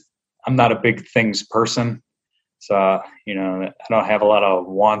I'm not a big things person. So I don't have a lot of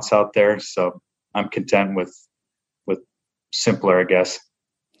wants out there. So I'm content with simpler, I guess.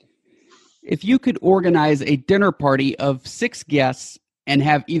 If you could organize a dinner party of 6 guests and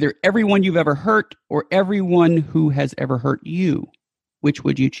have either everyone you've ever hurt or everyone who has ever hurt you, which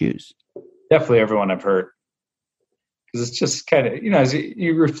would you choose? Definitely everyone I've hurt. Because it's just kind of, as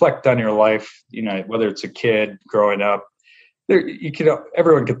you reflect on your life, whether it's a kid growing up,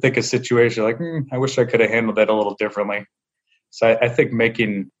 everyone could think of a situation like, I wish I could have handled that a little differently. So I think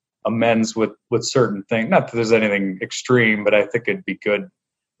making amends with certain things, not that there's anything extreme, but I think it'd be good,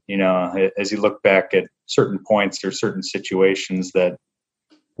 as you look back at certain points or certain situations that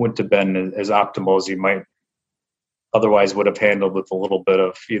wouldn't have been as optimal as you might otherwise would have handled, with a little bit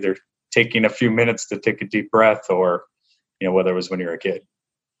of either taking a few minutes to take a deep breath or, whether it was when you were a kid.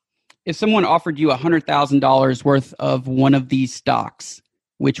 If someone offered you $100,000 worth of one of these stocks,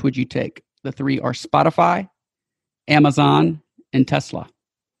 which would you take? The 3 are Spotify, Amazon, and Tesla.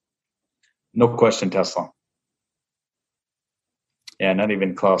 No question, Tesla. Yeah, not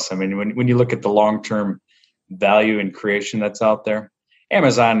even close. I mean, when you look at the long-term value and creation that's out there,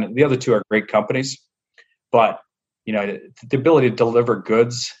 Amazon, the other 2 are great companies, but, the ability to deliver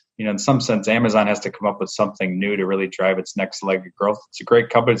goods, in some sense, Amazon has to come up with something new to really drive its next leg of growth. It's a great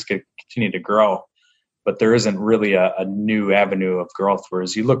company. It's going to continue to grow, but there isn't really a new avenue of growth.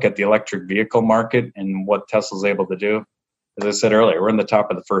 Whereas you look at the electric vehicle market and what Tesla's able to do, as I said earlier, we're in the top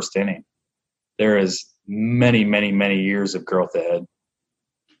of the first inning. There is many, many, many years of growth ahead.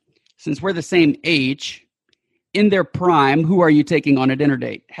 Since we're the same age, in their prime, who are you taking on a dinner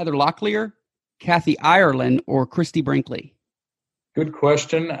date? Heather Locklear, Kathy Ireland, or Christy Brinkley? Good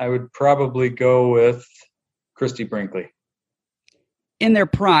question. I would probably go with Christy Brinkley. In their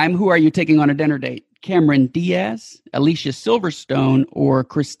prime, who are you taking on a dinner date? Cameron Diaz, Alicia Silverstone, or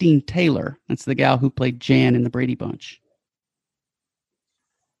Christine Taylor? That's the gal who played Jan in the Brady Bunch.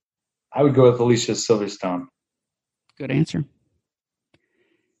 I would go with Alicia Silverstone. Good answer.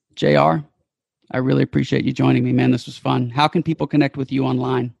 JR, I really appreciate you joining me, man. This was fun. How can people connect with you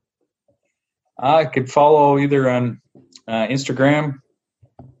online? I could follow either on Instagram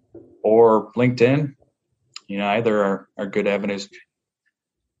or LinkedIn. Either are good avenues.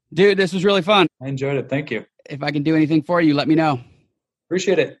 Dude, this was really fun. I enjoyed it. Thank you. If I can do anything for you, let me know.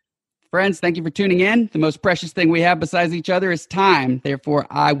 Appreciate it. Friends, thank you for tuning in. The most precious thing we have besides each other is time. Therefore,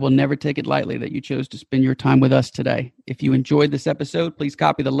 I will never take it lightly that you chose to spend your time with us today. If you enjoyed this episode, please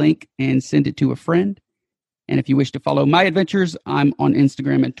copy the link and send it to a friend. And if you wish to follow my adventures, I'm on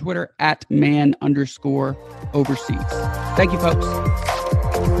Instagram and Twitter @man_overseas. Thank you, folks.